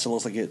car. Yes, it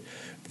looks like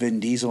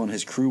Vin Diesel and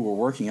his crew were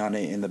working on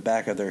it in the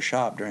back of their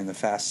shop during the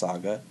Fast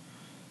Saga.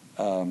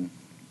 It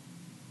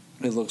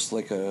looks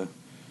like a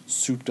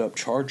souped-up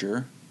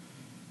Charger.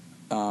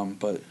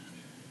 But,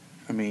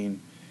 I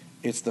mean,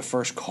 it's the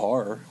first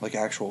car, like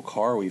actual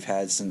car we've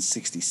had since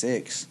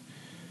 '66.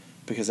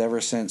 Because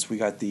ever since we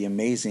got the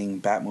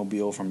amazing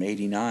Batmobile from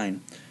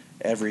 '89,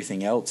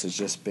 everything else has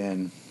just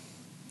been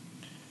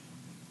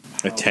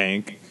a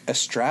tank,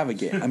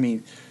 extravagant. I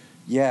mean,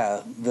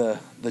 yeah, the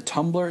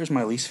Tumbler is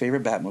my least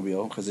favorite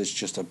Batmobile because it's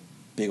just a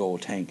big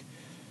old tank.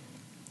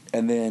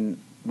 And then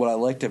what I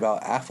liked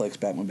about Affleck's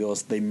Batmobile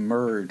is they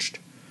merged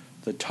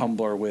the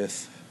Tumbler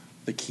with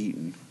the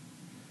Keaton.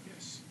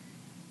 Yes.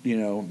 You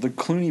know, the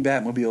Clooney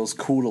Batmobile is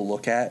cool to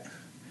look at,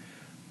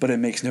 but it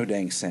makes no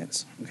dang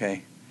sense,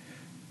 okay?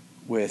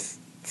 With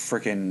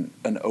freaking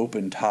an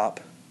open top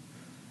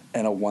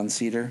and a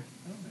one-seater.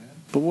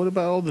 But what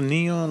about all the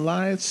neon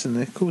lights and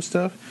the cool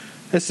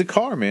stuff? That's the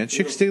car, man.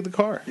 Chicks dig the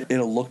car. It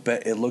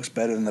looks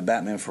better than the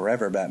Batman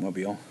Forever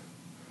Batmobile.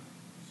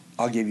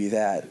 I'll give you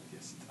that.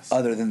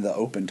 Other than the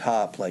open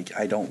top, like,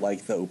 I don't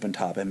like the open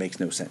top. It makes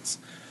no sense.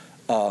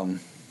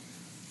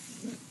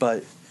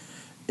 But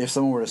if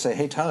someone were to say,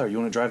 hey, Tyler, you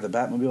want to drive the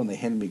Batmobile? And they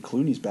handed me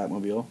Clooney's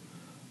Batmobile,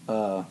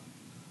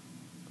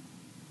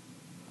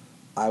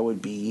 I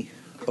would be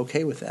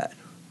okay with that.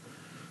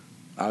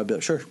 I would be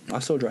like, sure,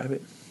 I'll still drive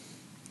it.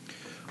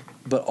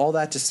 But all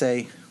that to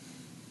say,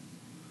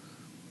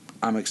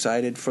 I'm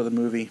excited for the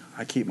movie.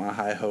 I keep my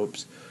high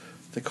hopes.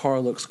 The car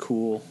looks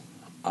cool.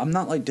 I'm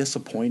not, like,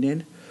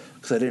 disappointed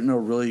because I didn't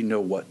really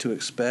know what to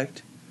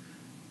expect.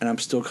 And I'm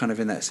still kind of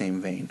in that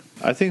same vein.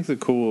 I think the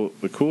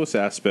coolest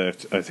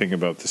aspect I think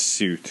about the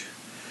suit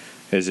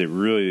is it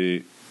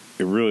really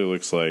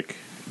looks like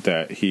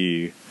that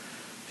he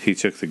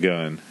took the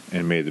gun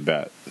and made the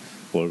Bat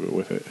logo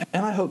with it.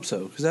 And I hope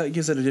so, because that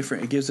gives it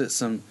it gives it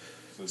some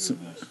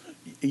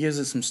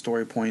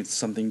story points,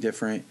 something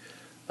different.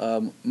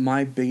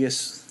 My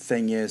biggest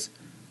thing is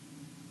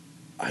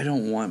I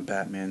don't want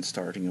Batman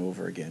starting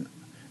over again.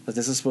 Like,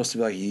 this is supposed to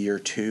be like year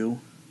 2.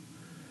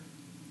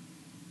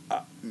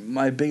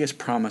 My biggest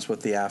promise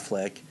with the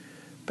Affleck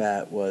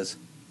Bat was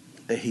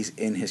that he's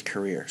in his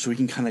career, so we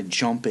can kind of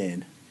jump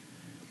in,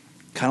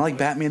 kind of like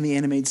Batman the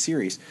Animated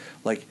Series.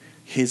 Like,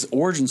 his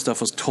origin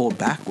stuff was told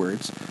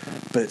backwards,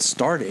 but it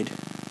started.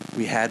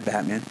 We had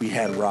Batman, we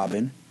had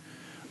Robin,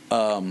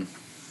 and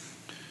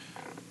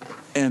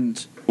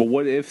well,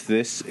 what if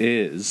this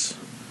is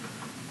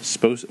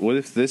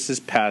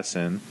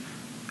passing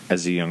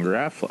as a younger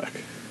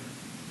Affleck?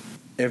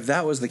 If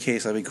that was the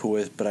case, I'd be cool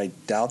with. But I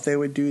doubt they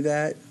would do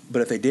that.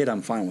 But if they did,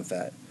 I'm fine with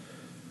that.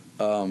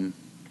 But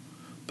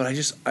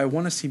I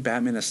want to see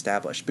Batman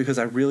established because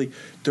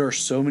there are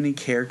so many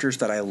characters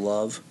that I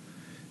love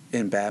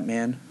in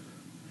Batman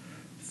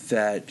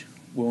that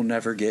we'll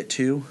never get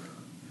to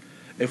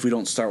if we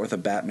don't start with a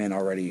Batman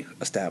already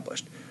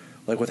established.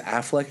 Like with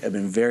Affleck, it'd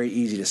been very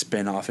easy to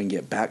spin off and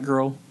get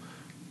Batgirl,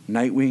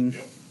 Nightwing,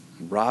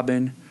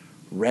 Robin,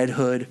 Red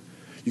Hood.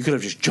 You could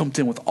have just jumped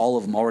in with all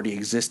of them already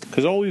existing.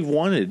 Because we've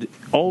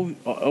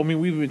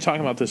been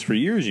talking about this for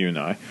years, you and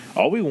I.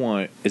 All we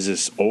want is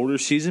this older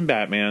seasoned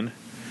Batman,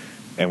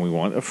 and we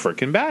want a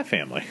freaking Bat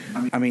family.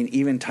 I mean,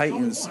 even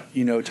Titans,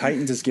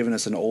 Titans has given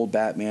us an old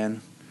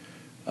Batman,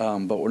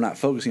 but we're not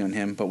focusing on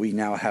him. But we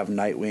now have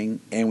Nightwing,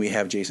 and we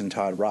have Jason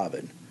Todd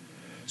Robin.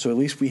 So at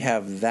least we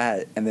have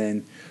that, and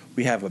then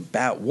we have a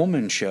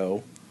Batwoman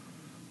show,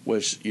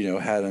 which,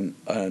 had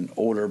an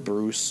older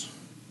Bruce.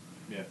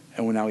 Yeah.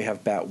 And now we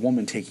have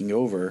Batwoman taking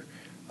over.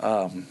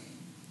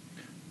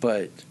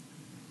 But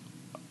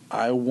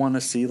I want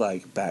to see,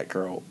 like,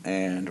 Batgirl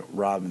and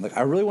Robin. Like,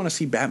 I really want to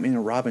see Batman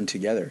and Robin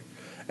together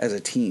as a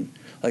team.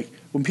 Like,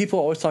 when people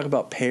always talk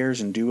about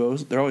pairs and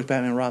duos, they're always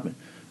Batman and Robin.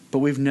 But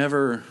we've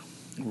never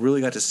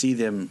really got to see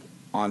them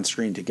on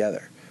screen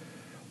together.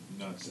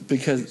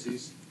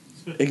 Because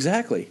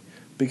exactly.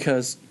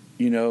 Because,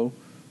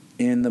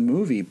 in the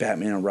movie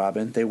Batman and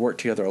Robin, they worked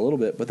together a little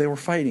bit, but they were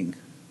fighting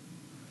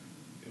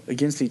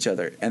against each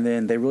other, and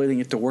then they really didn't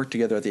get to work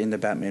together at the end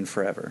of Batman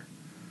Forever.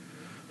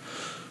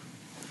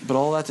 But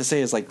all that to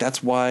say is, like,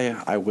 that's why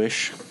I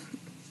wish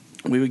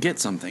we would get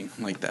something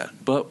like that.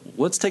 But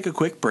let's take a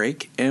quick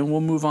break, and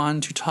we'll move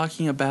on to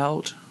talking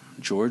about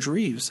George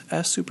Reeves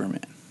as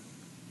Superman.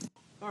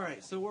 All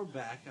right, so we're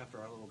back after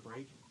our little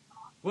break.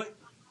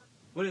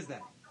 What is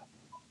that?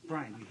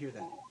 Bryan, you hear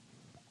that?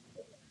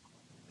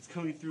 It's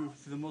coming through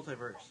the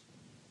multiverse.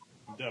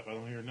 I'm deaf. I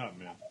don't hear nothing,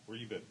 man. Where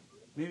you been?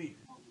 Maybe.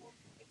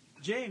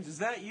 James, is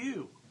that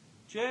you?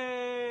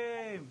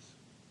 James!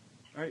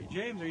 All right,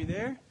 James, are you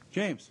there?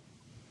 James.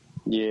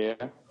 Yeah.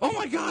 Oh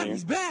my God,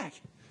 he's back!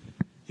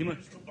 Come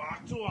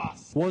back to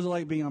us. What was it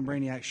like being on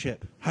Brainiac's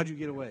ship? How'd you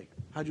get away?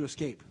 How'd you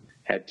escape?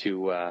 Had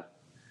to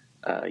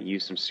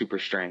use some super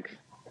strength,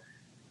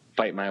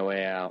 fight my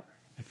way out.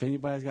 If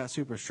anybody's got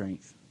super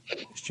strength,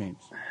 it's James.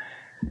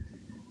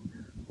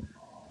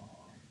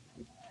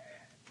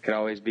 Could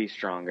always be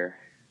stronger.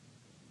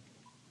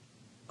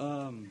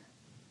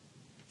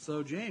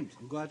 So, James,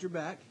 I'm glad you're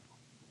back.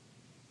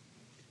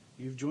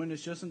 You've joined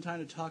us just in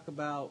time to talk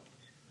about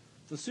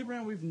the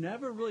Superman we've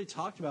never really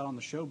talked about on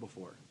the show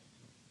before.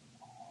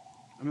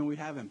 I mean, we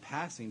have in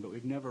passing, but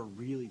we've never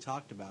really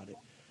talked about it.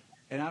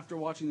 And after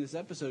watching this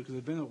episode, because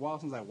it's been a while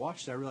since I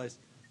watched it, I realized,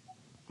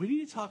 we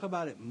need to talk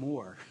about it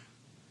more.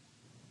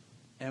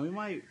 And we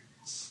might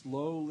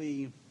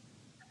slowly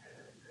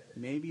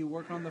maybe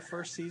work on the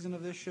first season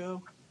of this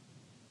show.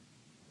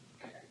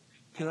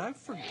 Because I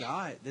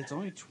forgot that it's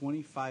only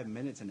 25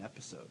 minutes an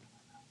episode.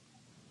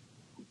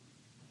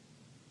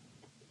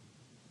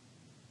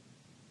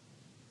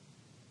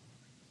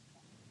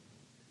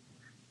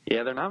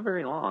 Yeah, they're not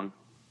very long.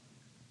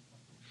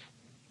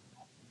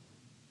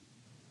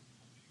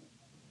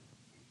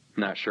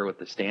 Not sure what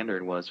the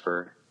standard was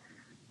for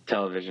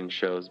television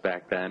shows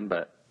back then,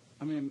 but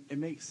I mean, it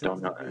makes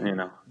sense. Don't know, you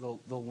know.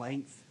 The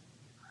length,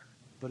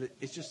 but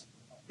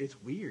it's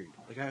weird.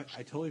 Like I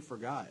totally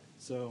forgot.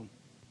 So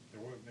There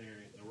weren't many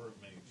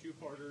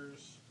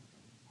two-parters.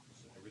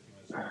 So everything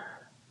was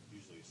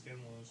usually a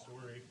standalone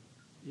story.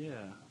 yeah,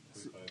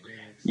 45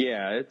 minutes.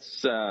 yeah,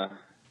 it's.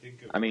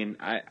 Think of I mean,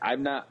 I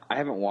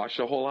haven't watched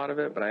a whole lot of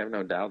it, but I have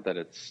no doubt that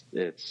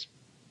it's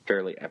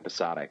fairly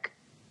episodic.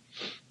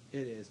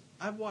 it is.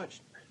 I've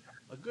watched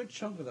a good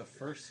chunk of the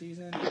first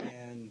season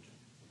and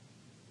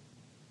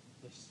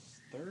the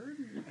third,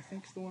 I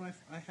think, is the one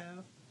I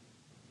have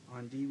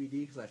on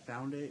DVD because I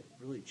found it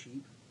really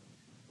cheap.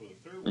 well,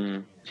 the third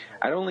one.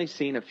 I'd only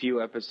seen a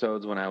few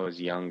episodes when I was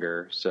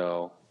younger,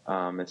 so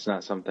it's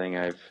not something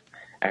I've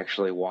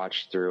actually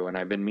watched through, and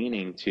I've been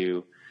meaning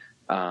to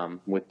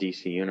with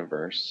DC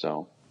Universe.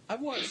 So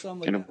I've watched some.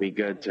 Like, it'll be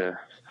good to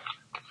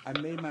I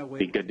made my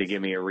way.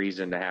 give me a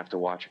reason to have to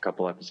watch a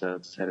couple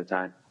episodes at a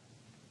time.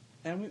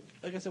 And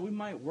like I said, we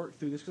might work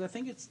through this because I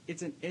think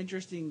it's an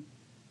interesting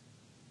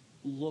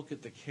look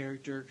at the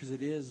character because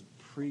it is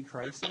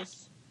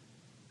pre-crisis.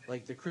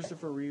 Like the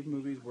Christopher Reeve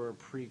movies were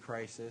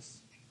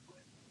pre-crisis,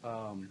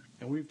 and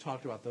we've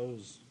talked about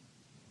those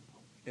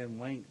in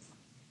length.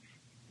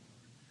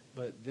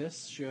 But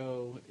this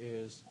show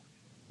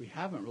we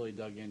haven't really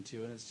dug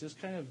into, and it's just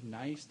kind of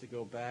nice to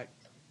go back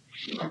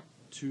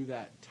to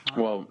that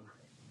time. Well,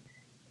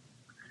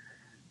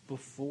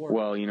 before.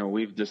 Well,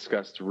 we've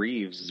discussed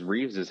Reeves.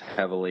 Reeves is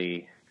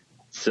heavily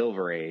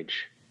Silver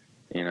Age.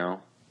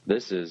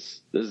 This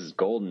is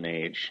Golden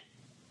Age.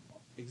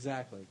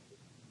 Exactly.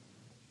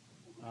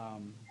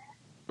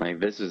 Like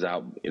this was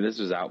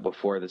out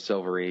before the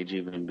Silver Age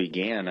even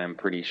began. I'm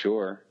pretty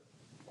sure.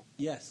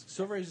 Yes,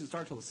 Silver Age didn't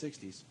start till the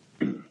 '60s.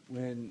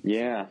 When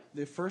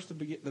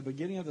the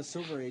beginning of the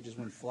Silver Age is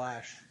when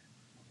Flash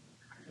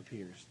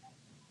appears.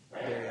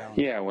 Barry Allen.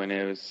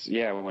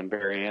 Yeah, when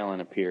Barry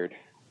Allen appeared.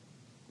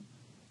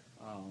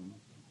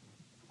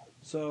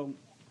 So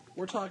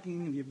we're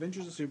talking The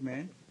Adventures of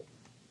Superman,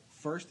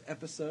 first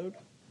episode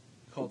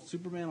called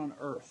Superman on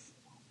Earth,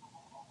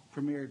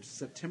 premiered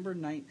September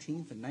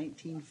 19th,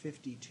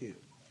 1952.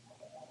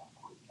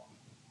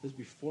 This is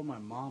before my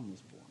mom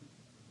was born.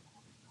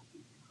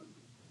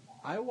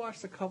 I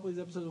watched a couple of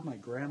these episodes with my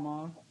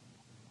grandma.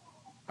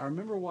 I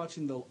remember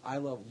watching the I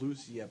Love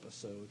Lucy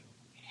episode.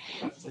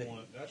 That's the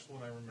one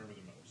I remember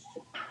the most.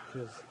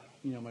 Because,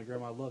 my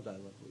grandma loved I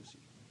Love Lucy.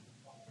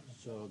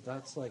 So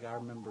that's like I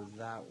remember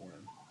that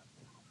one.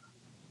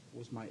 It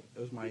was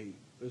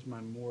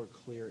my more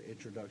clear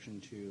introduction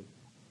to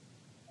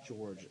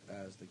George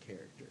as the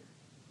character.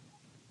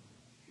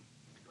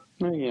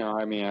 I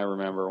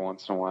remember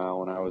once in a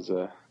while when I was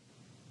a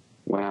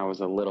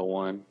little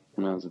one,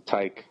 when I was a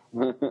tyke,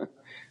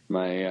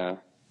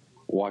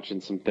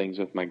 watching some things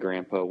with my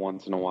grandpa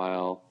once in a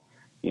while.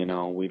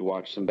 We'd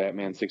watch some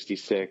Batman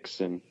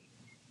 66, and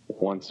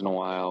once in a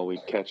while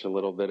we'd catch a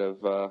little bit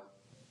of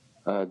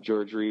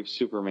George Reeves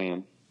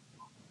Superman.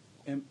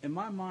 In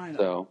my mind,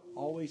 so I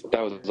always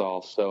that was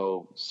all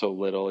so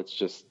little. It's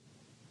just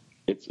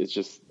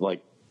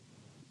like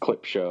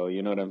clip show.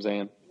 You know what I'm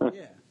saying?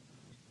 Yeah,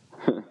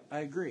 I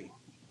agree.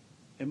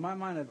 In my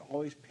mind, I've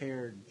always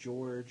paired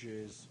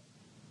George's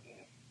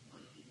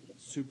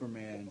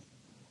Superman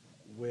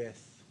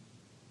with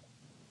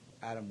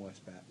Adam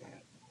West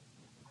Batman.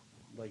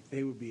 Like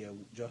they would be a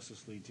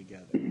Justice League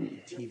together,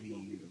 a TV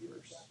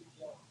universe.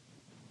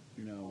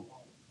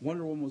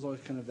 Wonder Woman was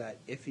always kind of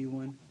that iffy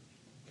one,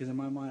 because in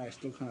my mind I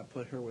still kind of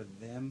put her with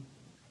them,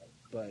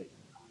 but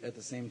at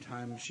the same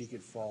time she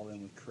could fall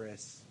in with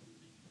Chris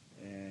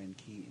and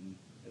Keaton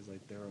as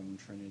like their own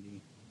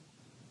trinity.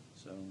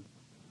 So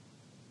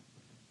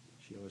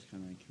she always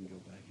kind of can go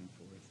back and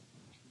forth.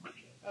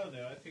 I don't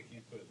know. I think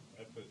I put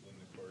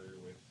Linda Carter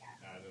with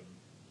Adam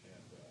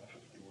and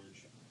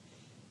George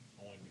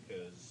only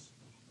because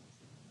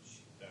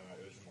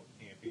it was more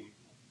campy.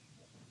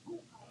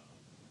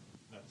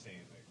 Not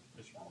saying that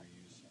Christopher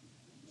Reeve's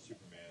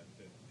Superman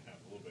didn't have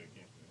a little bit of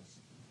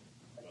campiness,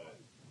 but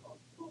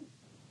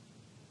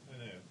I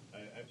don't know.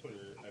 I put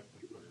her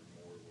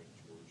more with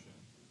George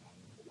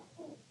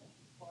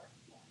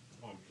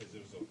and because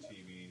it was on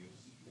TV.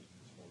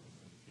 It's more of a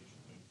syndication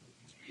thing.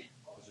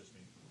 That's just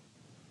me.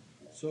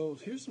 So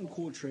here's some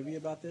cool trivia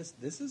about this.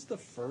 This is the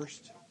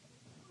first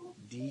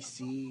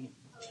DC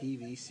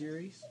TV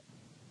series.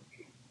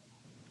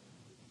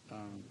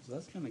 So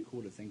that's kind of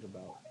cool to think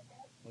about.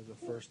 Like the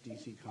first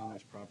DC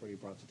Comics property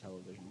brought to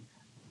television.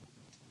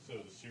 So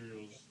the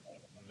serials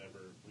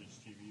never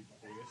reached TV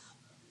before this?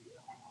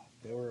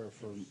 They were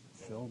for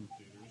film.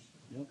 Theaters?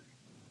 Yep.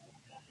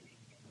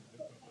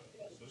 So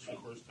this is the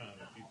first time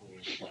that people,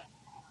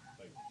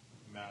 like,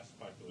 mass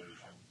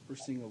population. We're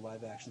seeing a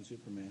live action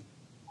Superman,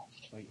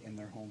 like, in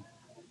their home.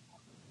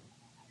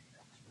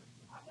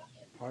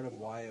 Part of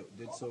why it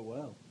did so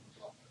well.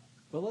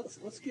 But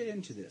let's get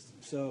into this.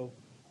 So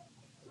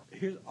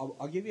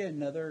I'll give you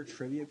another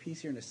trivia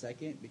piece here in a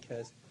second,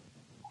 because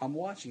I'm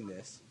watching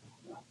this,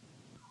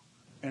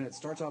 and it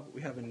starts off.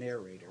 We have a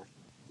narrator.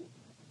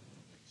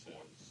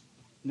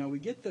 Now we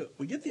get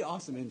the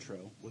awesome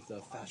intro with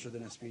the faster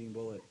than a speeding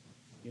bullet.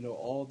 You know,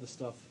 all the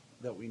stuff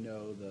that we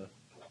know, the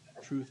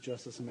truth,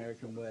 justice,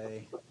 American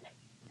way.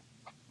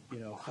 You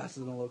know,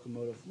 faster than a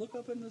locomotive. Look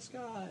up in the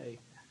sky.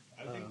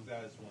 I think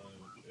that's one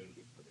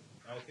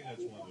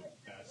of the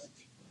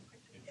best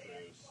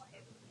intros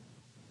ever.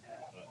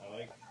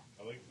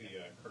 I like the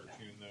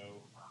cartoon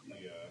though.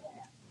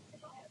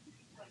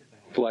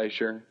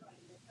 Fleischer.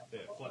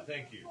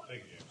 Thank you,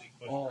 James.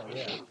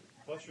 Yeah.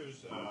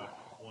 Fleischer's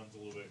one's a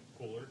little bit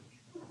cooler,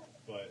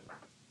 but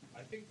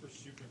I think for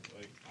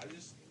I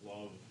just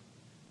love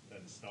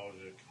that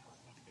nostalgic,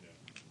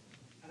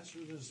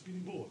 faster than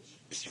speeding bullets,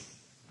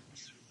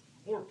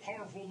 more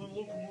powerful than a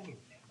locomotive,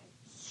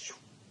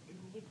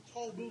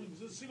 tall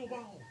buildings in a single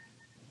bound.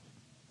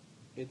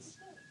 It's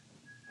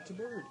a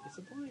bird. It's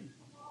a plane.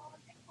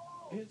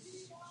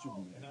 It's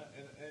Superman. And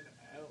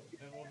I don't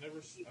think we'll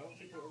ever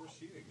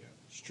see it again.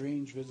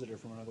 Strange visitor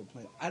from another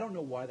planet. I don't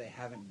know why they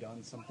haven't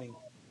done something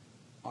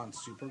on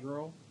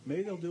Supergirl.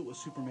 Maybe they'll do it with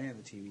Superman,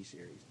 the TV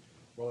series,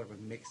 or like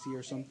with Mixie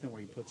or something,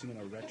 where he puts him in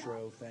a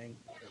retro thing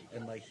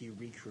and like he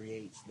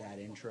recreates that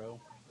intro.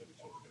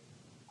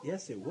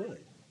 Yes, it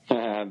would.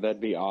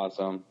 That'd be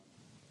awesome.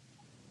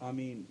 I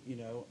mean,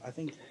 I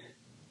think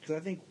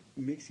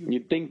Mixie.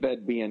 You'd think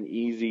that'd be an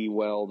easy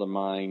well to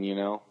mine,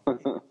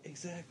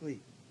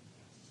 Exactly.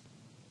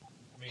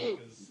 I mean,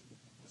 because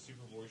the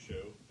Superboy show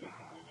doesn't do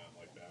nothing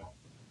like that.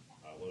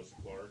 Lois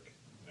Clark,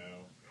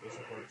 no. Lois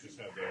Clark just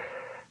had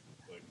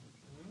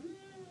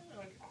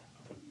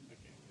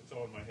it's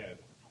all in my head.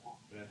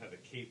 And it had the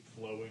cape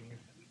flowing.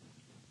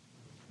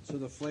 So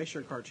the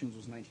Fleischer cartoons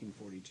was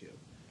 1942.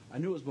 I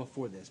knew it was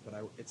before this, but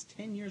it's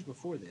 10 years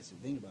before this, if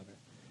you think about it,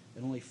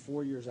 and only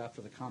 4 years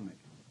after the comic.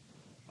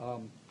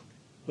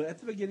 But at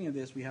the beginning of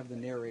this, we have the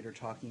narrator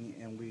talking,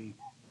 and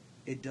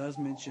it does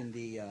mention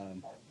the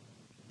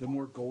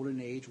more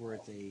golden age, where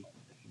it's a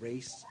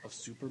race of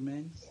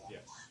supermen.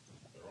 Yes.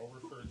 They're all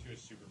referred to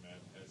as Superman,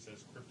 and it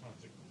says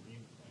Krypton's a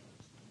green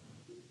planet.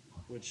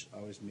 Which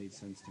always made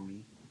sense to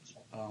me.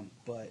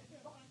 But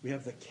we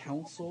have the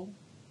Council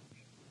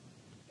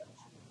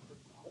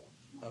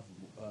of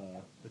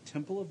the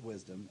Temple of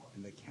Wisdom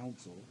and the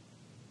Council,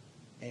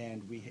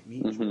 and we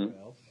meet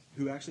Jor-El,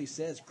 who actually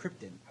says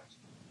Krypton.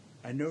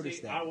 I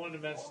noticed that. I wanted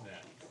to mention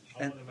that.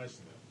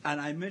 And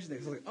I mentioned it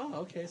because I was like, oh,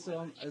 okay,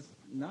 so it's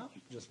not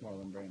just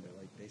Marlon Brando.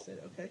 Like, they said,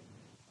 okay,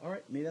 all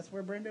right, maybe that's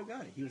where Brando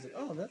got it. He was like,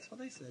 oh, that's how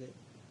they said it.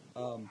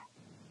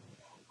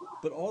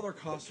 But all their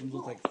costumes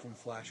look like from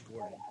Flash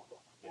Gordon.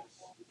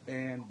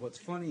 And what's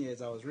funny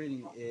is I was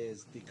reading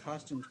is the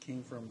costumes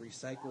came from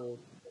recycled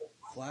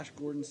Flash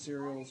Gordon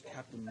serials,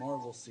 Captain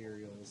Marvel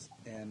serials,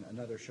 and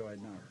another show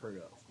I'd not heard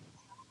of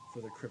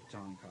for the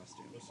Krypton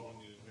costume. What's the one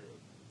you didn't hear of?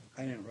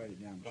 I didn't write it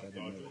down because I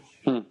didn't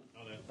know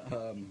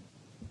Dodgers?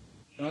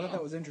 And I thought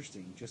that was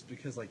interesting, just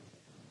because, like,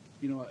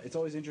 it's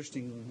always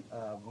interesting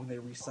when they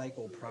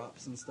recycle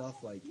props and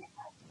stuff. Like,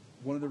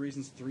 one of the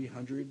reasons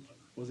 300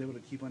 was able to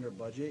keep under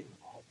budget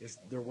is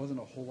there wasn't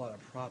a whole lot of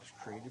props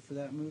created for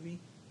that movie.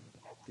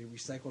 They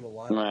recycled a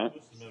lot.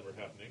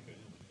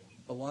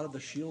 A lot of the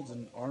shields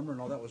and armor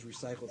and all that was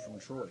recycled from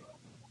Troy.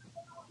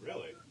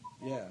 Really?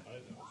 Yeah. I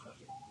didn't know.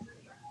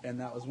 And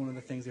that was one of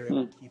the things they were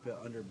able to keep it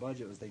under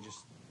budget, was they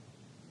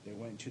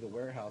went to the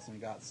warehouse and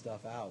got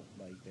stuff out.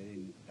 Like, they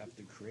didn't have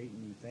to create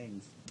new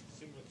things.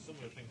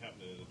 Similar thing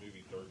happened in the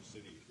movie Dark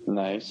City.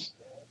 Nice.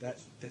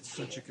 That's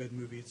such a good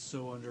movie. It's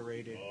so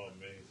underrated. Oh,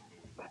 amazing.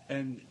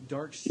 And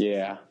Dark City.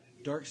 Yeah.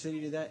 Dark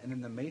City did that, and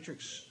then The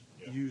Matrix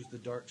used the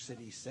Dark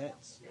City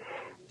sets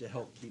to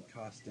help keep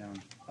costs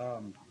down.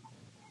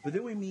 But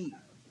then we meet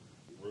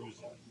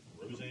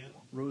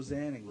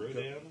Roseanne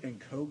and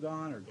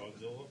Kogon, or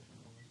Godzilla.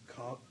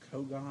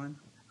 Kogon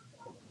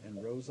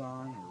and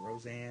Roseanne or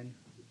Roseanne.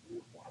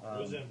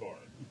 Roseanne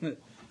Barr.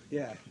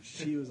 Yeah,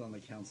 she was on the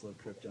Council of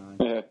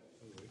Krypton.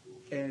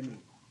 And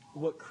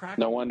what cracked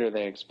No wonder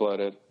they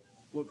exploded.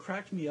 What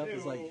cracked me up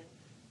is, like,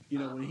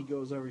 when he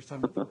goes over, he's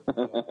talking about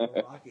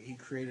the rocket he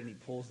created, and he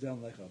pulls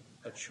down like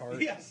a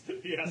chart. Yes.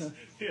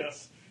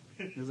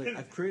 He's like,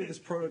 I've created this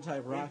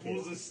prototype rocket.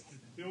 Does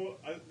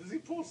he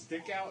pull a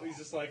stick out? He's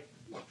just like,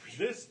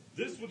 this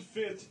would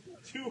fit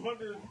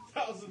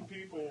 200,000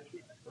 people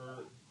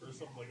or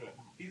something like that.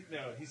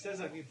 He says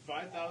I need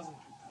 5,000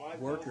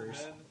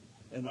 workers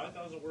men,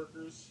 5,000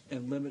 workers,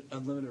 and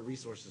unlimited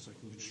resources, so I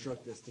can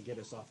construct this to get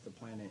us off the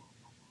planet.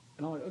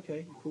 And I'm like,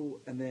 okay, cool.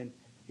 And then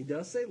he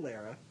does say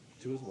Lara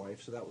to his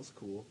wife, so that was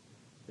cool.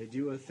 They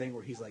do a thing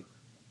where he's like,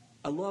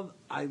 I love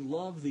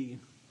the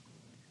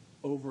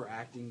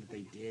overacting that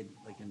they did,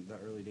 like in the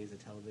early days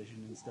of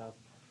television and stuff,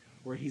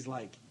 where he's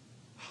like,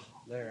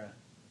 Lara.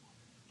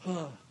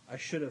 I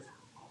should have.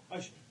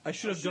 I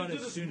should have done it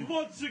this sooner.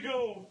 months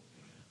ago.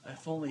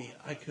 If only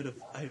I could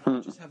have. I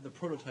just have the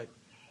prototype.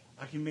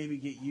 I can maybe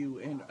get you.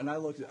 And I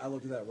looked at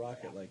that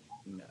rocket like,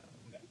 no.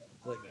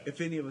 Like, if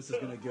any of us is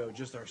gonna go,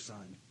 just our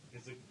son.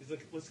 It's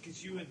like, let's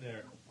get you in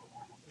there.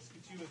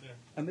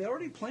 And they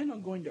already planned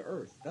on going to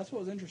Earth. That's what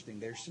was interesting.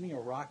 They're sending a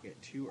rocket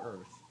to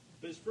Earth.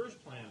 But his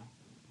first plan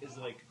is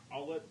like,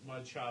 I'll let my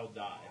child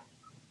die.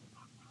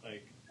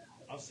 Like,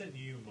 I'll send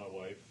you, my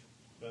wife,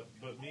 but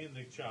me and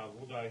the child,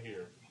 we'll die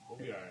here. We'll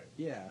be all right.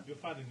 Yeah. You'll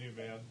find a new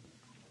man.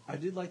 I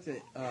did like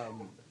that.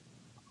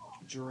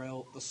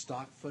 Jarrell, the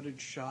stock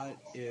footage shot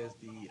is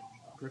the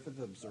Griffith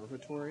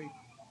Observatory.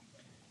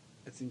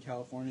 It's in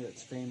California.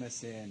 It's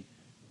famous in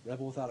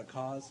Rebel Without a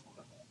Cause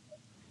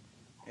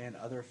and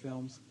other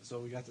films. So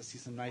we got to see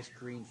some nice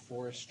green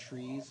forest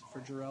trees for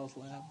Jarrell's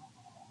lab.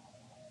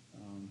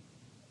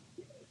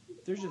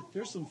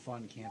 There's some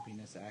fun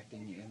campiness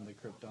acting in the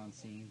Krypton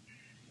scene.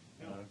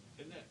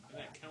 In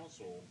that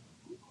council,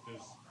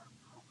 there's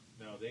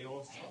they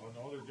all on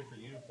all their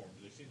different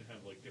uniforms. They seem to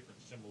have like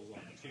different symbols on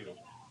them too,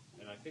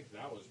 and I think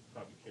that was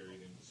probably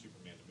carried into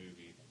Superman the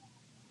movie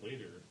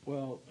later.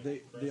 Well,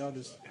 like they all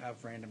just stuff.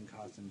 have random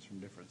costumes from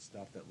different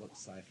stuff that looks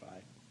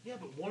sci-fi. Yeah,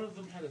 but one of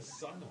them had a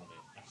sun on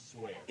it. I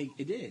swear.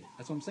 It did.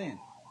 That's what I'm saying.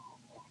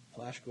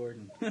 Flash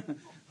Gordon.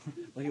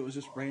 Like, it was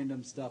just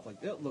random stuff.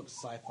 Like, it looks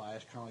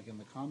sci-fi-ish, kind of like in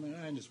the comic.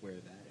 I just wear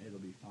that. It'll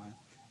be fine.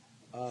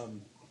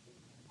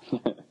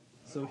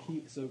 So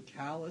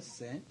Cal is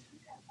sent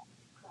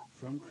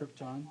from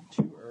Krypton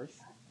to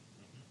Earth.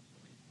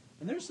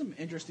 And there's some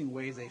interesting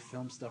ways they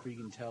film stuff where you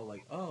can tell,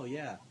 like, oh,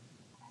 yeah,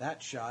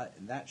 that shot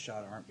and that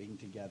shot aren't being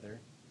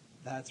together.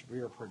 That's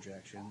rear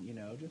projection. You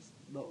know, just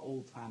the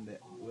old time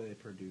way they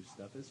produce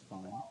stuff is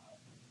fun.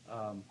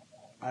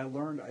 I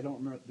learned, I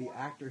don't remember, the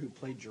actor who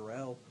played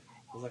Jor-El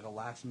was like a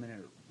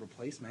last-minute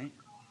replacement.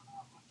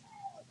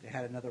 They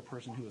had another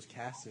person who was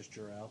cast as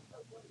Jor-El.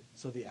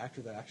 So the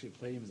actor that actually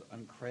played him is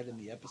uncredited in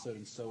the episode,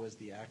 and so is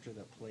the actor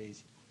that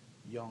plays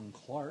young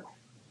Clark.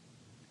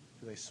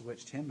 So they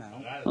switched him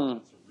out. That's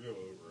a real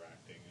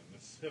overacting in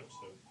this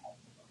episode.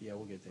 Yeah,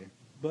 we'll get there.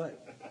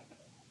 But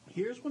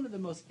here's one of the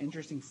most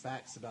interesting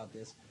facts about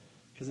this,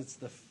 because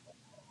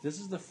this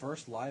is the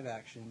first live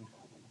action.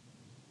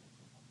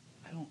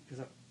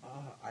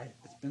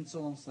 It's been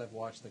so long since I've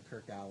watched the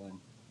Kirk Allen.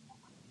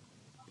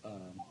 No.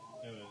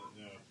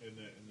 In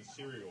the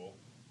serial,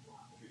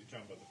 you're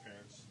talking about the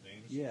parents'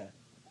 names. Yeah.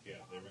 Yeah,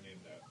 they were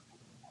named that.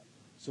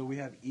 So we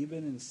have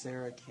Eben and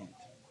Sarah Kent.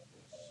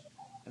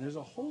 And there's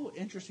a whole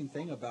interesting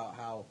thing about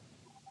how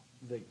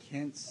the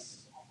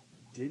Kents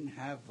didn't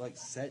have, like,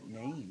 set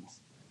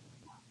names.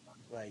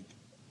 Like,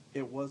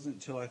 it wasn't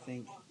until I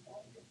think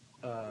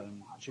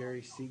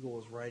Jerry Siegel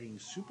was writing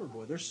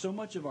Superboy. There's so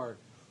much of our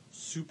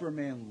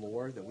Superman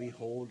lore that we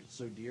hold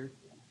so dear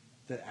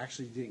that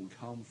actually didn't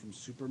come from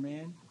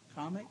Superman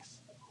comics.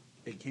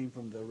 It came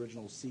from the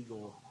original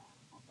Siegel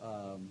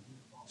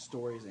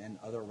stories and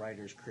other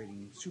writers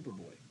creating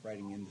Superboy,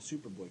 writing in the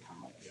Superboy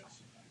comics.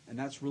 Yes. And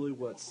that's really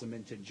what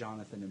cemented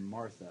Jonathan and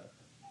Martha.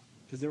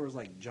 Because there was,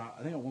 like,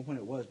 I think at one point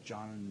it was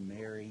John and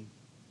Mary,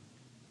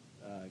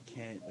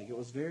 Kent. Like, it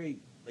was very,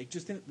 like,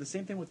 just the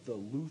same thing with the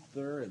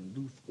Luthor and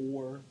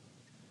Luthor.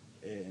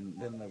 And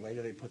then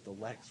later they put the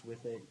Lex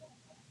with it.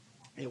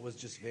 It was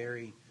just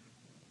very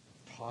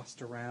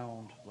tossed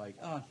around, like,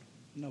 oh,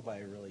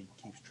 nobody really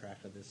keeps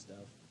track of this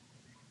stuff.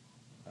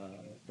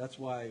 That's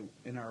why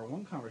in our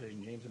one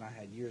conversation James and I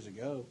had years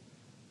ago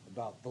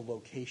about the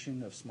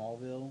location of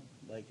Smallville,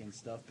 like, and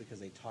stuff, because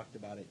they talked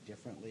about it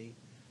differently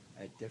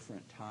at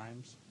different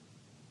times.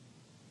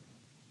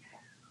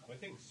 I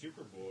think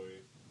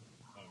Superboy,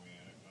 I mean,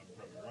 I'm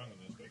probably wrong on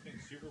this, but I think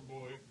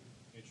Superboy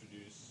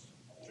introduced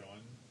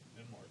John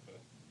and Martha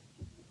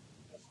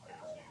as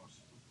parents'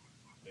 names.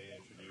 They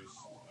introduced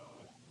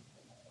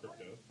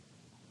Crypto.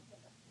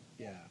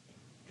 Yeah.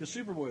 Because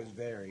Superboy is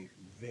very,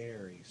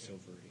 very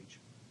Silver Age.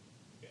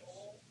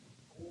 Yes.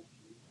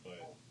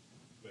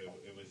 But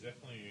it was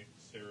definitely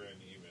Sarah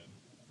and Eben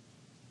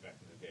back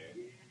in the day.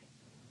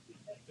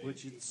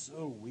 Which it's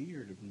so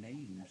weird of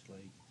names,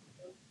 like.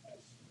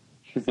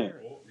 Yes.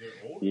 Sarah.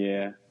 They're old.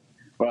 Yeah.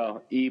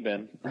 Well,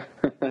 Eben.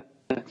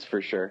 That's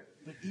for sure.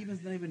 But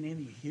Eben's not even a name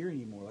you hear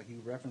anymore. Like, he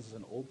references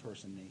an old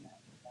person name.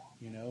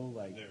 You know,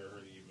 like. Never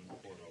heard of Eben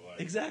before in my life.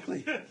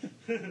 Exactly.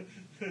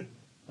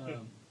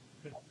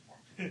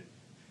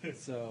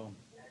 So.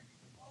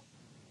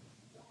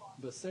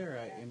 But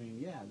Sarah, I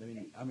mean,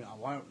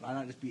 why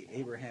not just be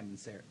Abraham and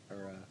Sarah?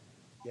 Or,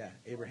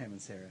 Abraham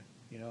and Sarah.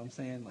 You know what I'm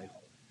saying? Like,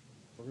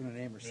 we're going to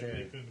name her Maybe Sarah.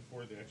 they couldn't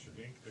afford the extra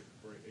ink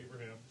for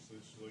Abraham, so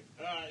she's like,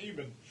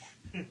 Eben.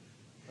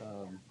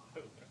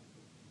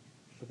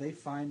 But they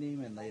find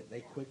him and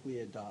they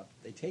quickly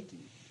they take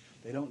him.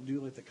 They don't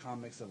do like the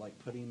comics of like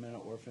putting him in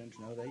an orphanage.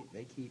 No,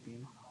 they keep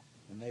him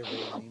and they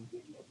raise him.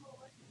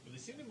 But they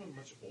seem to be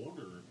much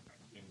older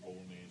in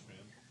Golden Age,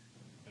 man,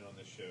 and on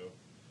this show.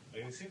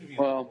 Like, they seem to be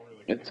Well, more,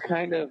 like, it's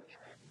kind of...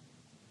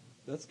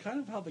 That's kind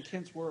of how the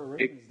Kents were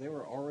originally. They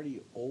were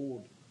already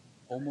old,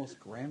 almost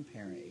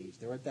grandparent age.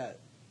 They were at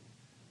that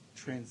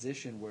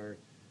transition where,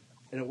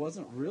 and it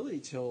wasn't really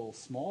till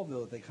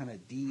Smallville that they kind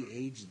of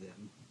de-aged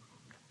them.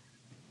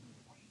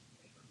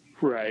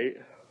 Right.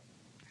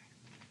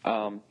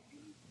 I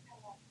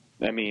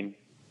mean,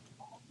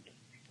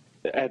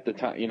 at the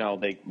time,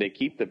 they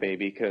keep the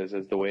baby because,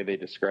 as the way they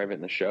describe it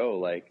in the show,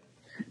 like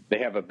they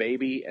have a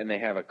baby and they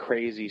have a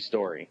crazy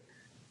story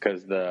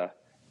because the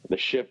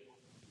ship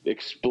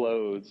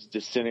explodes,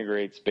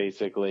 disintegrates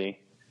basically.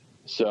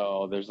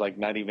 So there's like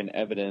not even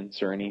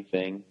evidence or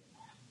anything.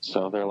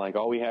 So they're like,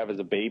 all we have is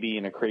a baby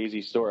and a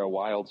crazy story, a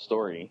wild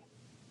story.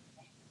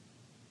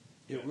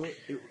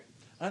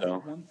 I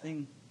think one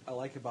thing I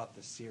like about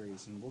the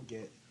series, and we'll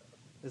get,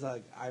 is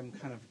I'm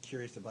kind of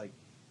curious to like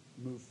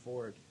move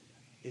forward,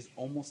 is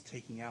almost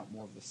taking out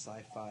more of the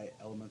sci-fi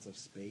elements of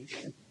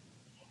space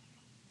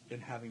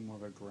and having more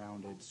of a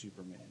grounded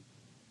Superman.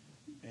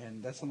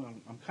 And that's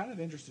something I'm kind of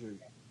interested in.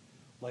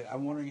 Like,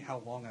 I'm wondering how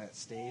long that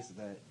stays,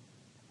 that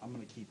I'm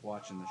going to keep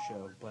watching the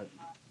show. But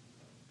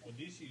when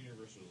DC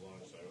Universe was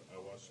launched, I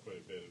watched quite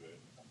a bit of it.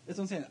 That's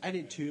what I'm saying. I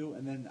did too,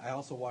 and then I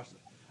also watched,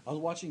 I was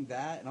watching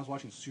that, and I was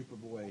watching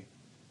Superboy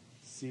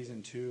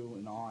season 2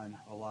 and on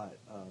a lot.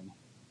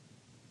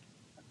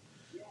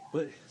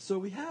 But, so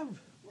we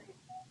have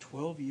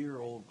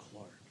 12-year-old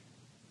Clark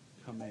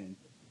come in,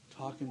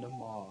 talking to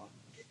Ma,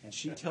 and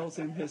she tells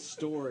him his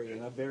story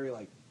in a very,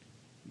 like,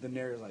 the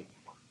narrator's like,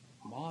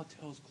 Ma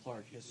tells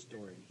Clark his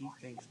story, and he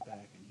thinks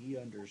back, and he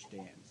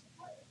understands.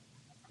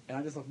 And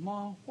I'm just like,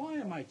 Ma, why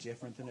am I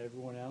different than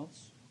everyone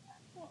else?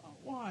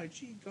 Why?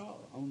 Gee, God.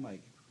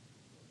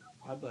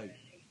 I'd be like,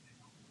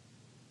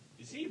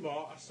 you see,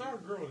 Ma, I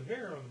started growing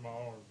hair under my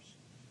arms,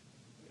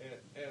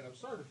 and I'm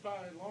starting to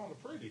find long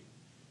and pretty.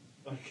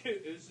 Like,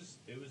 it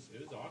was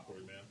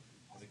awkward, man.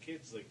 The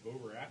kid's like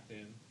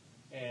overacting,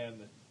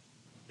 and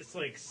it's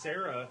like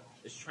Sarah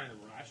is trying to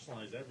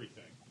rationalize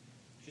everything.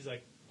 She's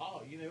like,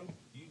 "Oh, you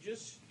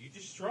just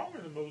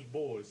stronger than most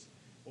boys,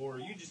 or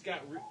you just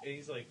got." And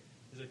he's like,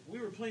 "We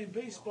were playing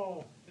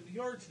baseball in the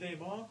yard today,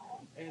 Ma,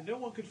 and no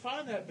one could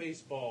find that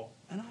baseball,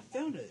 and I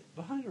found it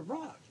behind a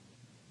rock."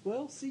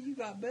 Well, see, you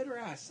got better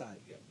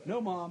eyesight. No,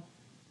 Mom,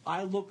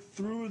 I looked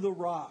through the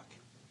rock.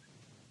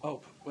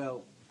 Oh,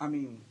 well, I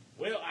mean.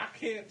 Well, I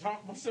can't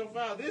talk myself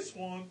out of this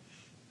one.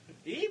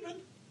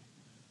 Even.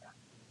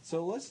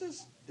 So let's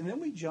just, and then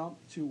we jump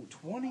to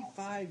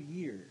 25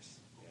 years.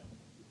 Yeah.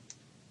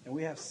 And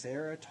we have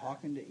Sarah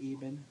talking to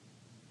Eben.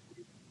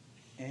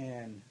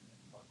 And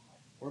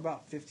we're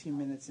about 15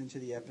 minutes into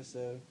the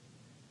episode.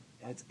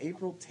 And it's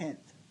April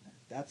 10th.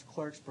 That's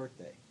Clark's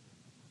birthday.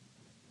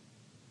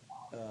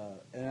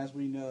 And as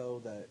we know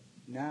that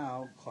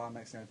now,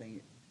 Climax and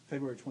everything,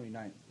 February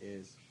 29th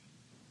is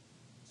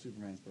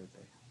Superman's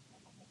birthday.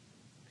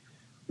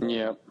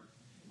 Yep.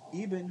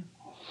 Eben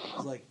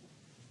is like,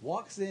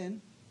 walks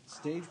in,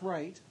 stage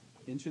right,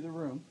 into the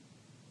room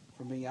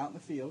from being out in the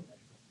field,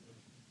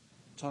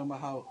 talking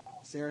about how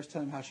Sarah's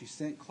telling him how she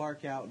sent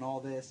Clark out and all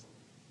this.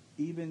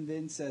 Eben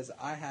then says,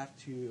 I have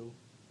to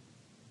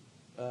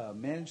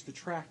manage the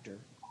tractor.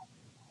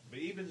 But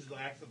Eben's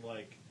acting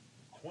like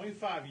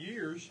 25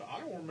 years. I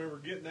don't remember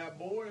getting that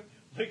boy.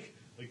 Like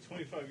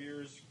 25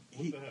 years.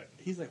 What the heck?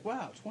 He's like,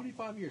 wow,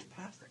 25 years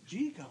past it.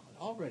 Gee, God,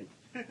 already.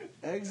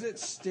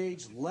 Exits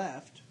stage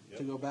left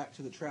to go back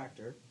to the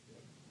tractor.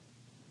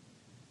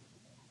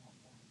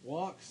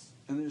 Walks,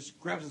 and then just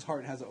grabs his heart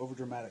and has an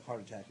overdramatic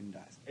heart attack and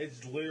dies.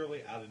 It's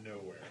literally out of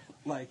nowhere.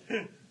 Like,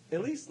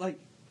 at least, like,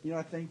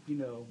 I think,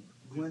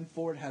 Glenn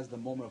Ford has the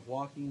moment of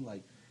walking,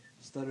 like,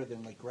 stutter,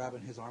 then, like,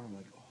 grabbing his arm and,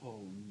 like,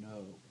 oh,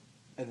 no.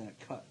 And then it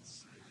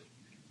cuts.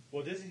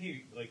 Well, doesn't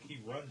he, like, he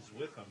runs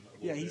with him?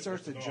 Yeah, he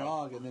starts to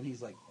jog, and then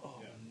he's like,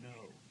 oh, no.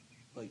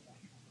 Like,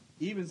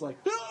 Eben's like,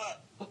 ah!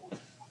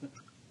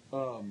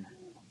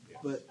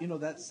 But,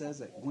 that says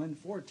that Glenn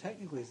Ford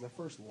technically is the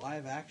first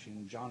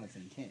live-action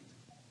Jonathan Kent.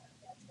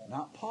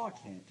 Not Pa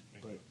Kent,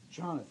 but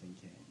Jonathan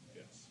Kent.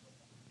 Yes.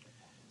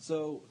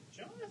 So,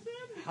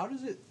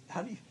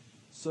 Jonathan?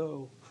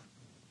 So,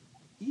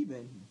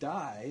 Eben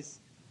dies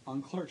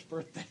on Clark's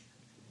birthday.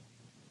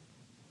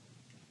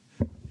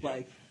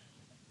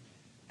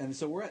 And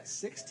so we're at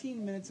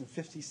 16 minutes and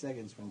 50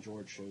 seconds when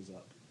George shows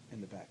up in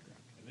the background.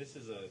 And this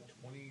is a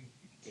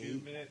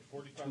 22-minute,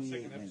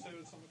 45-second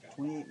episode, something like that?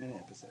 28-minute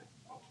episode.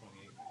 28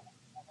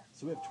 minutes.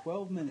 So we have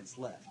 12 minutes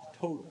left,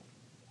 total.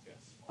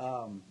 Yes.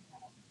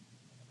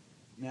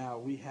 Now,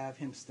 we have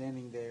him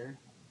standing there,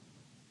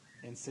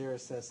 and Sarah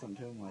says something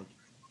to him like,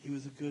 he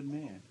was a good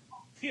man.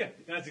 Yeah,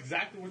 that's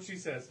exactly what she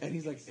says. And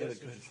he's like, a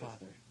good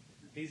father.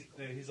 He's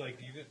like,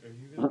 are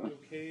you going to be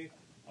okay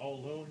all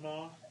alone,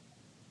 Ma?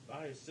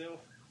 By yourself?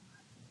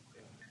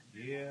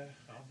 Yeah,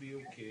 I'll be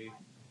okay.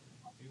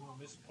 You going to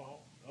miss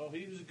Paul? Oh,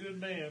 he was a good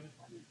man.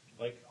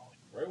 Like,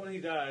 right when he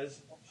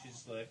dies,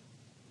 she's like,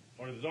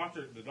 or the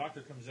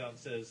doctor comes out and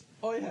says,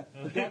 oh, yeah.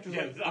 The doctor's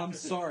like, I'm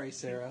sorry,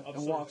 Sarah,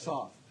 and walks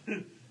off.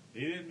 He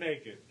didn't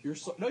make it.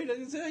 No, he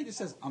doesn't say that. He just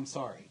says, I'm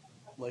sorry.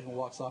 Like, and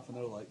walks off, and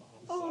they're like,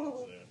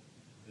 oh.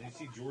 And you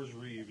see George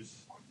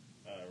Reeves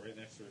right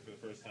next to her for the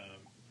first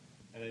time.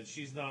 And then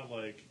she's not,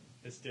 like,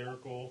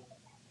 hysterical.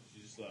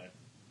 She's just like,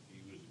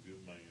 he was a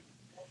good man.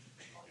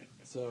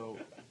 So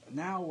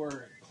now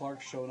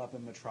Clark's showing up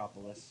in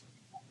Metropolis.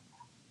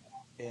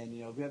 And,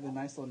 we have the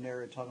nice little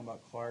narrator talking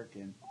about Clark,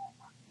 and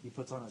he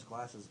puts on his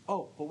glasses.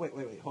 Oh, but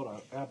wait, hold on.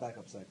 I gotta back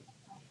up a second.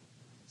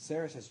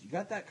 Sarah says, "You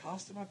got that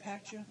costume I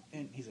packed you?"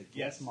 And he's like,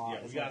 "Yes, Mom." Yeah,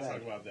 we gotta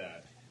talk about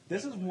that.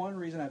 This is one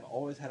reason I've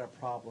always had a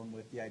problem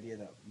with the idea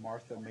that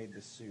Martha made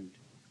the suit.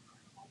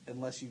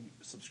 Unless you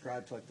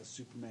subscribe to, like, the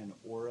Superman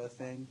aura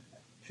thing.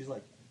 She's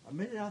like, "I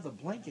made it out of the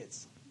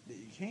blankets that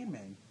you came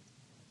in."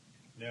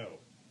 No.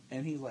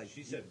 And he's like...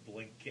 She said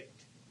blanket.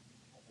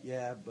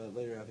 Yeah, but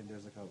later I think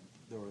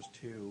there was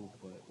two,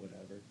 but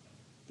whatever.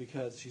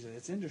 Because she said,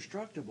 "It's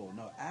indestructible.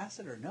 No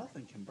acid or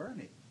nothing can burn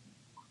it."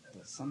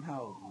 But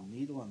somehow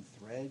needle and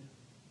thread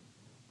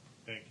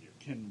Thank you.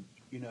 can,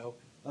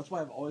 that's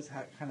why I've always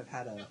kind of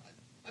had a...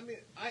 I mean,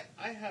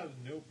 I have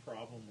no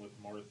problem with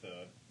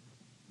Martha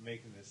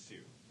making this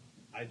suit.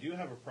 I do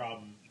have a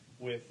problem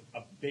with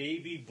a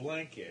baby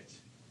blanket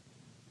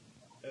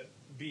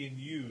being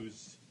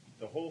used,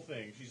 the whole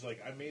thing. She's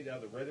like, "I made it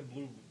out of the red and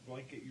blue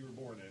blanket you were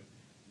born in."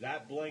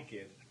 That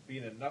blanket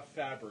being enough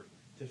fabric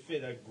to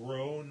fit a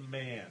grown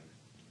man.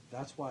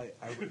 That's why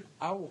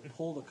I will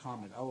pull the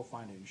comic. I will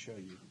find it and show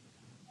you.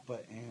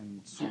 But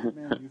in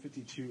Superman New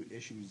 52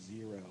 issue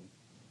 0,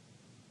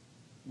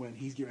 when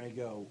he's getting ready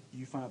to go,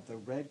 you find out the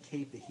red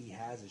cape that he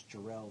has is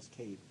Jor-El's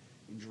cape.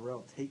 And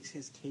Jor-El takes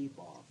his cape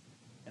off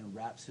and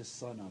wraps his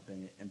son up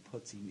in it and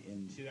puts him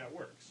in. See, that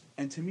works.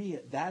 And to me,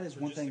 that is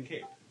For one just thing. the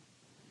cape.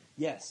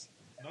 Yes.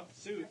 Not the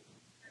suit.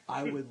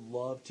 I would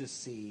love to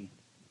see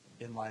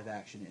in live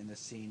action in the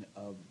scene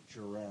of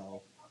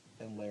Jor-El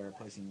and Lara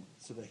placing,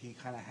 so that he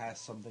kind of has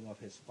something of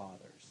his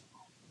father's.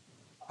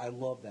 I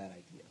love that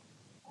idea.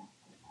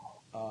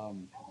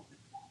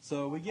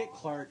 So we get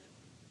Clark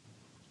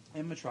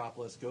in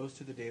Metropolis, goes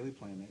to the Daily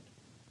Planet,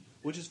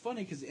 which is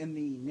funny because in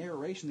the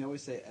narration they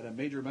always say at a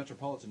major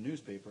metropolitan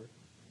newspaper,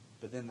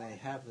 but then they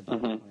have the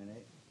Daily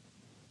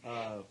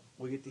Planet.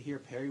 We get to hear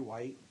Perry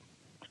White,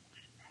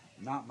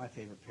 not my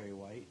favorite Perry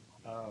White,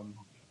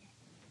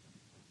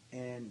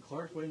 and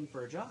Clark's waiting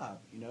for a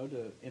job,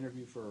 to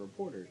interview for a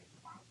reporter.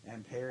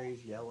 And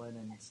Perry's yelling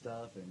and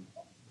stuff, and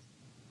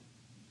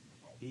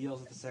he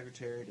yells at the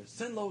secretary to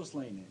send Lois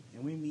Lane in.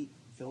 And we meet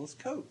Phyllis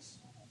Coates,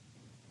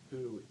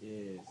 who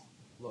is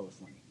Lois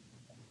Lane.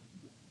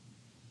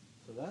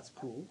 So that's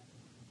cool.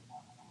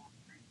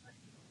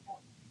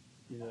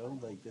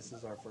 This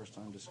is our first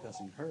time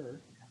discussing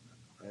her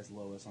as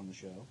Lois on the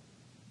show.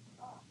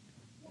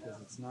 Because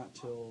it's not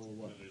till,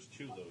 what? No, there's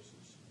two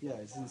Loises. Yeah,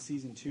 it's in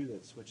season 2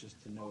 that switches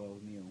to Noel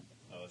O'Neill.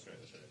 Oh, that's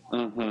right.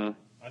 Mm-hmm.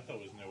 I thought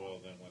it was Noel,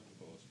 then went to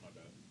Phyllis. My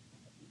bad.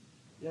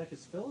 Yeah,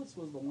 because Phyllis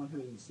was the one who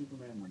was in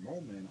Superman and the Mole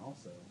Man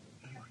also.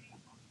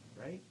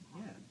 Right?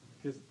 Yeah.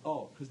 Because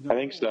I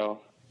think so.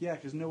 Yeah,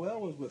 because Noel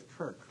was with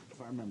Kirk, if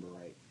I remember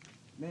right.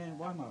 Man,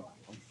 why am I'm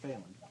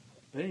failing?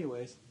 But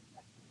anyways,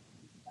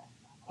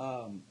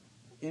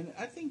 and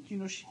I think,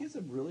 she gives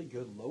a really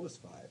good Lois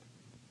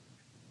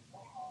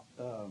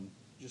vibe.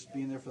 Just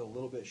being there for the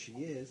little bit she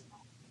is.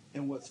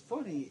 And what's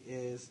funny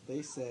is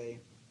they say,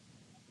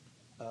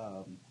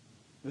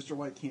 Mr.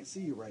 White can't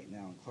see you right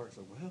now. And Clark's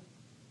like, "Well,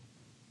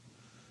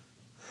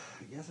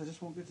 I guess I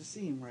just won't get to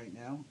see him right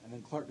now." And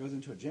then Clark goes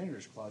into a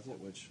janitor's closet,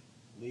 which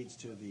leads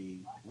to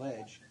the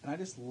ledge. And I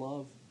just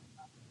love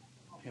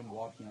him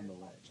walking on the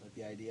ledge. Like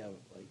the idea of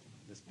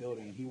this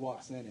building. And he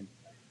walks in and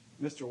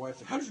Mr. White's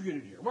like, "How did you get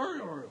in here? Where are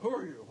you? Who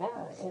are you?"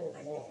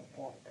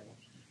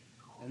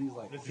 And he's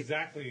like... That's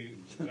exactly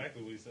what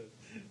he said.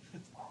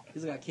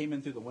 He's like, "I came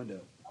in through the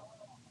window."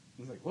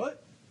 He's like,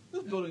 "What?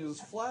 This building is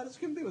as flat as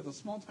can be with a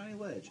small, tiny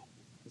ledge."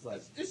 He's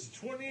like... "This is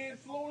 28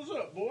 floors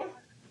up, boy."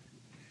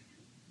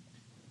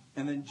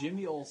 And then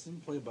Jimmy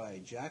Olsen, played by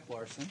Jack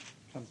Larson,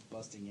 comes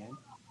busting in.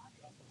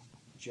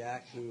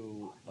 Jack,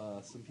 who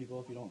some people,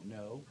 if you don't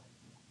know,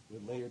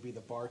 would later be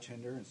the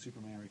bartender in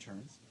Superman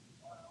Returns.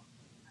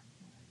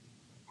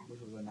 Which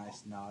was a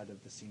nice nod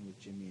of the scene with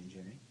Jimmy and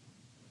Jimmy.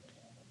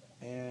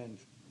 And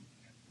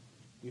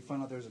we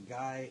found out there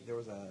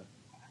was a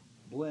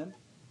blimp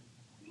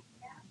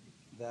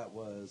that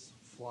was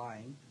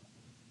flying,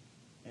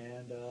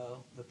 and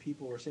the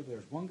people were safe. There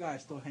was one guy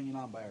still hanging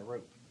on by a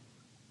rope,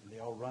 and they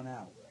all run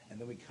out.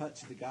 And then we cut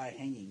to the guy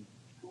hanging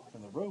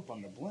from the rope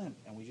on the blimp,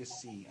 and we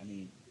just see,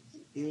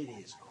 it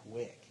is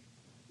quick.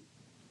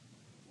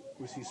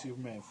 We see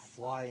Superman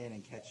fly in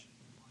and catch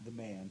the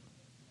man,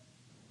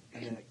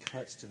 and then it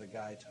cuts to the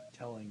guy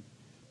telling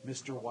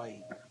Mr.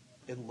 White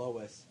and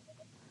Lois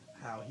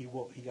how he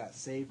got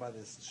saved by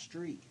this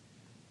streak,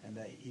 and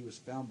that he was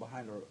found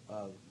behind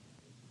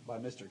by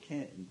Mr.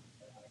 Kent, and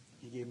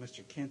he gave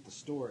Mr. Kent the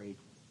story.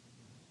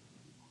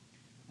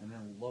 And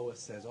then Lois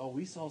says, "Oh,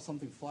 we saw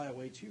something fly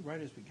away too right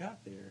as we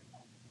got there."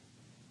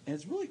 And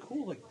it's really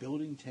cool,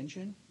 building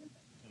tension.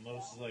 And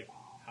Lois is like,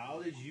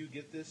 "How did you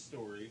get this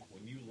story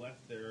when you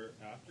left there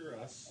after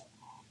us?"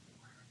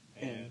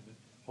 And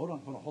hold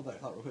that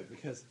thought real quick,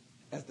 because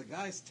as the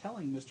guy's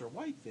telling Mr.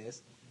 White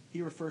this,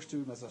 he refers to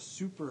him as a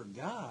super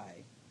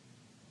guy,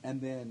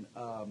 and then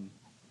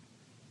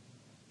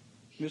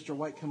Mr.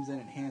 White comes in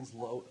and hands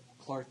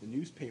Clark, the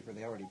newspaper,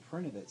 they already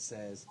printed it,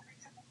 says,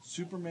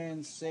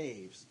 Superman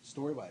saves,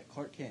 story by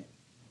Clark Kent.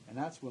 And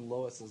that's when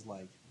Lois is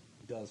like,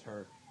 does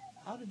her,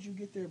 how did you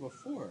get there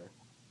before?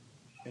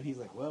 And he's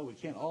like, well, we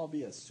can't all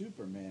be a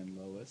Superman,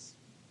 Lois.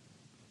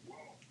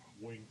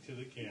 Wink to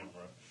the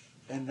camera.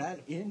 And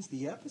that ends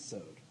the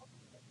episode.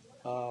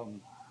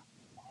 And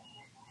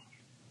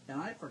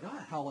I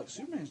forgot how, like,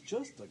 Superman's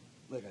just a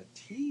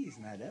tease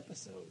in that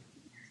episode.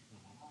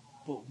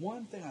 But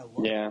one thing I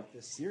love about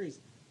this series,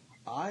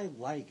 I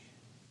like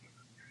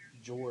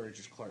George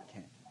as Clark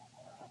Kent.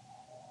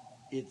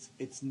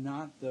 It's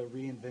not the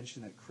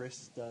reinvention that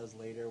Chris does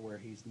later where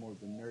he's more of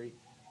the nerdy.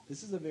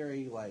 This is a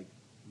very, like,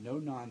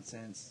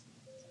 no-nonsense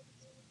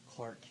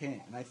Clark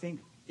Kent. And I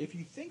think, if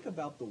you think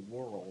about the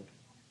world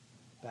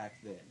back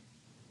then,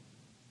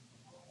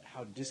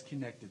 how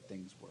disconnected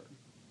things were,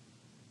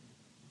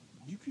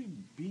 you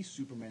could be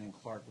Superman and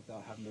Clark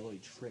without having to really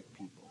trick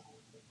people.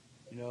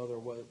 You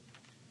know,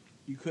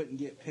 you couldn't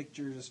get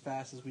pictures as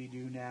fast as we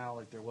do now.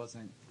 Like, there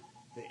wasn't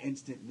the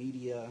instant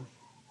media.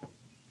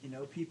 You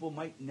know, people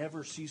might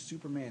never see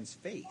Superman's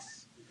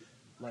face.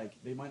 Like,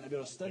 they might not be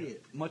able to study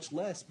it, much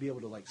less be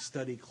able to, like,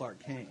 study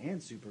Clark Kent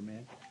and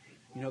Superman.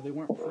 You know, they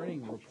weren't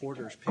printing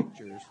reporters'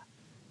 pictures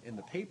in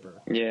the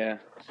paper. Yeah.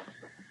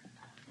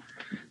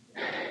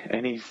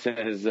 And he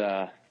says,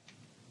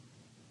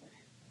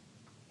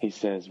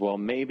 well,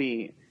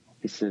 maybe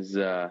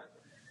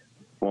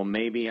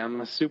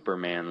I'm a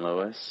Superman,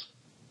 Lois.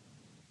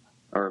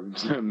 Or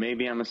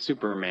maybe I'm a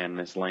Superman,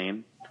 Miss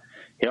Lane.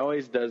 He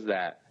always does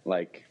that,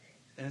 like.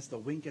 And it's the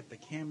wink at the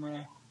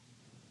camera.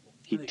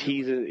 He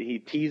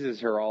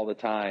teases her all the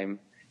time.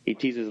 He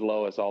teases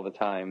Lois all the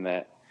time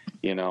that,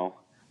 you know,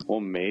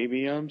 well,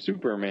 maybe I'm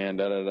Superman,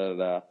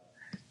 da-da-da-da.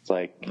 It's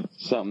like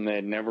something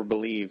they'd never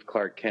believe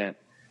Clark Kent.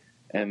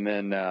 And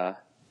then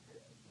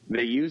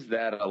they used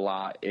that a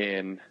lot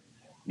in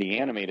the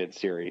animated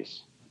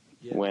series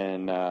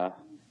when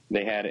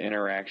they had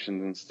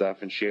interactions and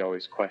stuff, and she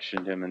always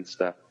questioned him and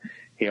stuff.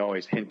 He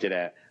always hinted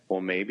at,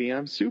 well, maybe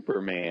I'm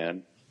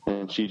Superman.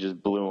 And she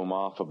just blew him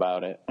off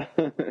about it.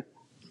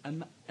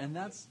 and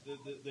that's...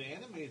 The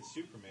animated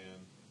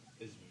Superman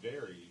is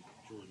very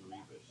George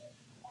Reeves.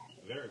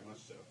 Very much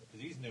so.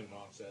 Because he's no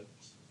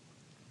nonsense.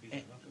 He's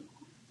nothing.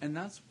 And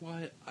that's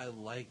what I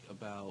like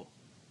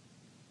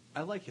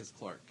his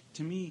Clark.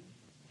 To me,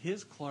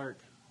 his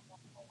Clark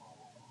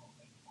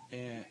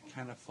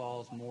kind of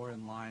falls more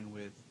in line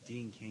with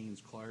Dean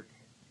Cain's Clark.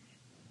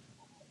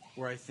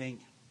 Where I think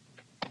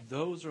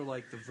those are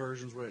like the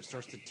versions where it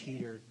starts to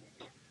teeter,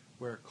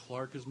 where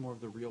Clark is more of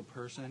the real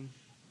person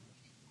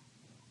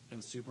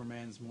and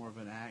Superman's more of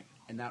an act,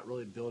 and not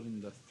really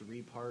building the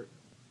three-part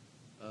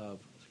of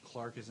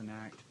Clark is an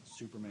act,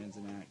 Superman's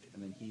an act,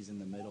 and then he's in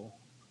the middle.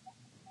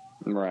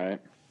 Right.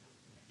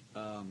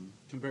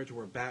 Compared to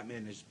where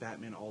Batman is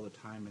Batman all the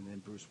time, and then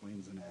Bruce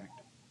Wayne's an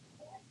act.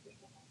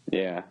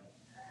 Yeah.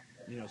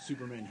 You know,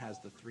 Superman has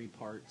the three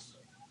parts.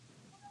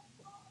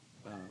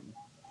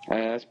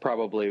 That's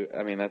probably.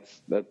 I mean,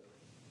 that's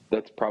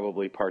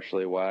probably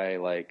partially why,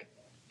 like,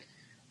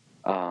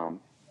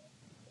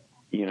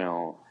 you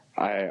know,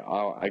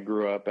 I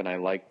grew up and I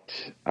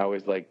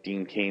always liked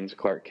Dean Cain's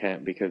Clark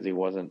Kent because he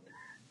wasn't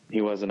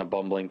a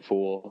bumbling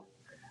fool.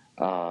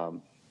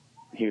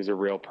 He was a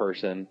real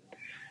person,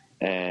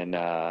 and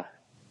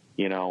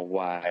you know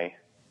why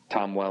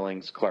Tom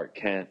Welling's Clark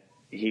Kent.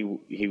 He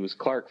was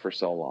Clark for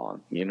so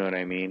long. You know what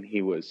I mean?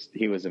 He was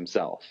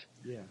himself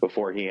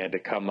before he had to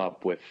come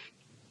up with,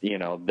 you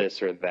know,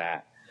 this or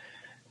that,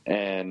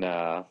 and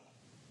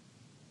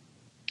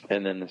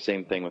then the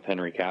same thing with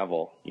Henry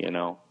Cavill. You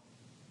know,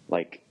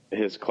 like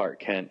his Clark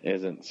Kent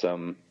isn't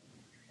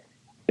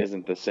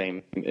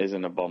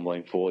a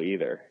bumbling fool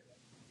either.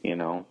 You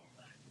know,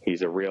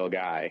 he's a real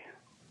guy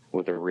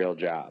with a real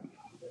job.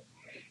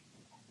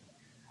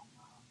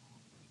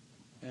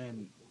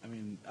 And I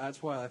mean,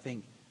 that's why I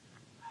think.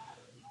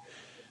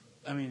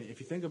 I mean, if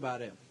you think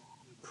about it,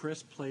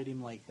 Chris played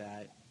him like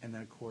that, and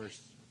then of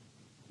course,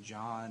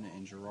 John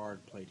and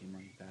Gerard played him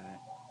like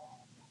that.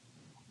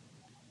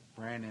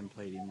 Brandon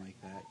played him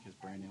like that because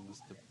Brandon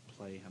was to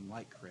play him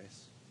like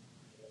Chris.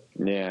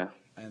 Yeah.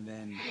 And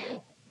then,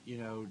 you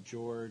know,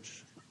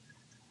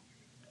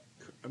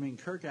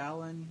 Kirk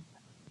Allen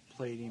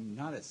played him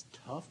not as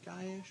tough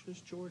guy-ish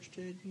as George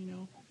did, you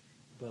know,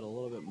 but a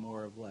little bit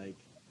more of like,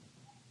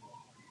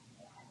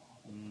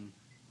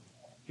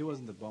 he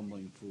wasn't the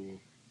bumbling fool.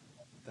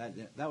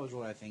 That was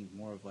what I think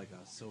more of like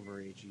a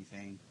Silver Age-y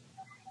thing,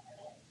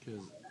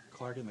 because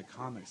Clark in the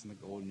comics in the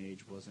Golden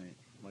Age wasn't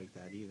like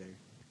that either.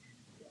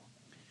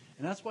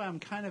 And that's why I'm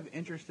kind of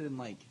interested in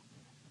like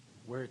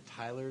where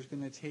Tyler's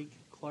going to take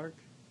Clark,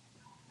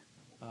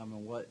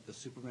 and what the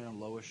Superman and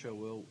Lois show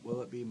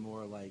will it be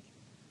more like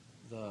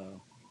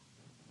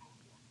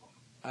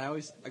I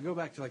go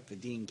back to like the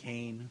Dean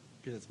Cain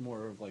because it's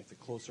more of like the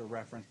closer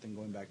reference than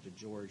going back to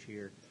George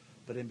here,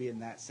 but it'd be in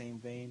that same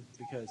vein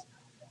because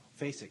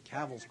face it,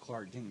 Cavill's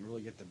Clark didn't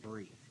really get to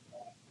breathe.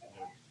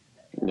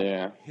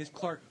 Yeah. His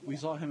Clark, we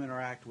saw him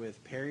interact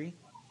with Perry,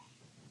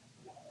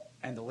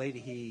 and the lady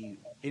he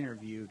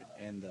interviewed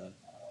and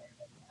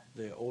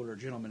the older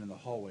gentleman in the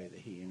hallway that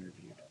he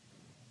interviewed.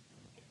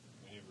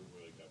 We never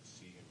really got to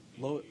see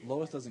him.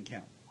 Lois doesn't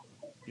count.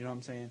 You know what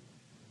I'm saying?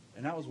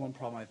 And that was one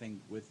problem, I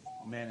think, with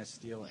Man of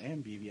Steel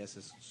and BVS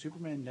is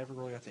Superman never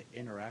really got to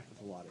interact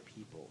with a lot of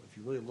people. If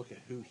you really look at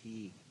who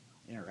he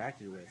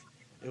interacted with,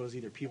 it was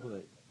either people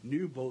that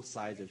knew both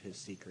sides of his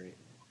secret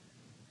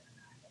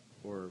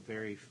or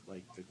very,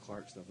 like, the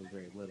Clark stuff was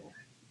very little.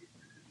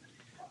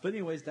 But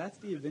anyways, that's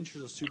the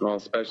Adventures of Superman. Well,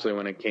 especially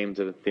when it came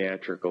to the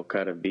theatrical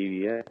cut of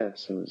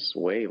BVS, it was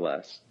way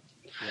less.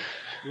 Yeah,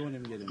 we won't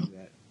even get into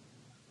that.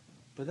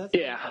 But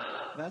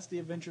that's the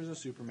Adventures of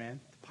Superman,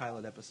 the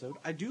pilot episode.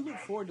 I do look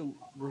forward to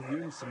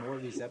reviewing some more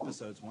of these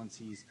episodes once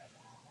he's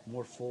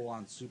more full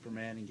on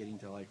Superman and getting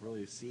to like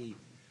really see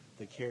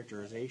the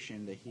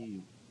characterization that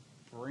he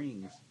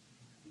brings.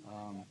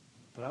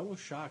 But I was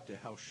shocked at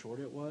how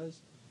short it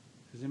was,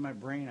 because in my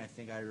brain I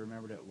think I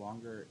remembered it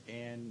longer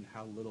and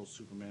how little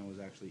Superman was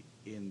actually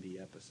in the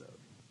episode.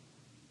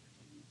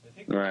 I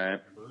think right.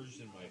 I merged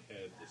in my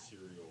head the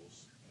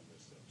serials and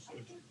this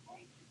episode.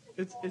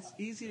 It's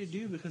easy to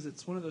do because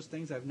it's one of those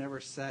things I've never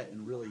sat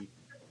and really,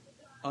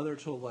 other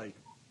till like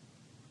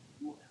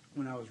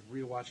when I was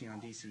rewatching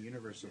on DC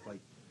Universe, of like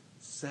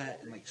sat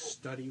and like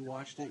study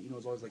watched it. You know,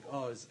 it's always like,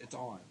 oh, it's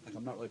on. Like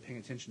I'm not really paying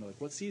attention to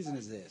like what season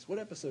is this, what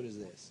episode is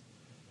this,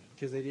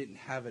 because they didn't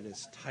have it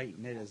as tight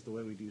knit as the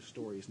way we do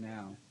stories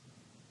now.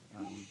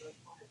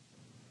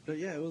 But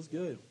yeah, it was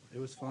good. It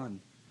was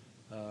fun.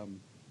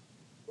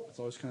 It's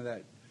always kind of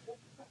that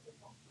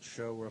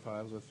show where if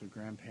I was with the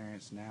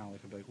grandparents now,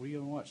 like I'd be like, what are you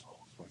going to watch?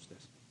 Let's watch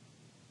this.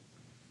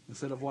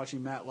 Instead of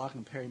watching Matlock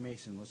and Perry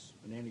Mason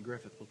and Andy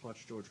Griffith, let's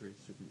watch George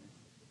Reed's Superman.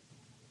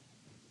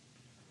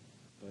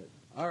 But,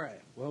 alright.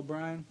 Well,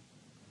 Brian,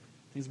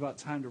 I think it's about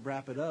time to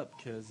wrap it up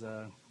because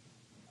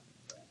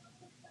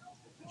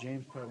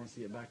James probably wants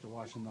to get back to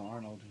watching the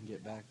Arnold and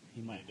get back.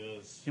 He might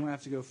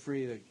have to go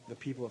free the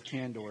people of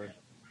Kandor.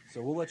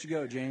 So we'll let you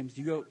go, James.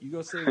 You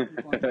go save the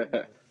people on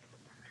Kandor.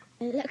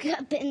 Look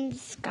up in the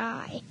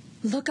sky.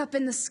 Look up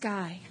in the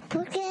sky.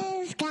 Look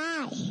in the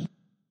sky.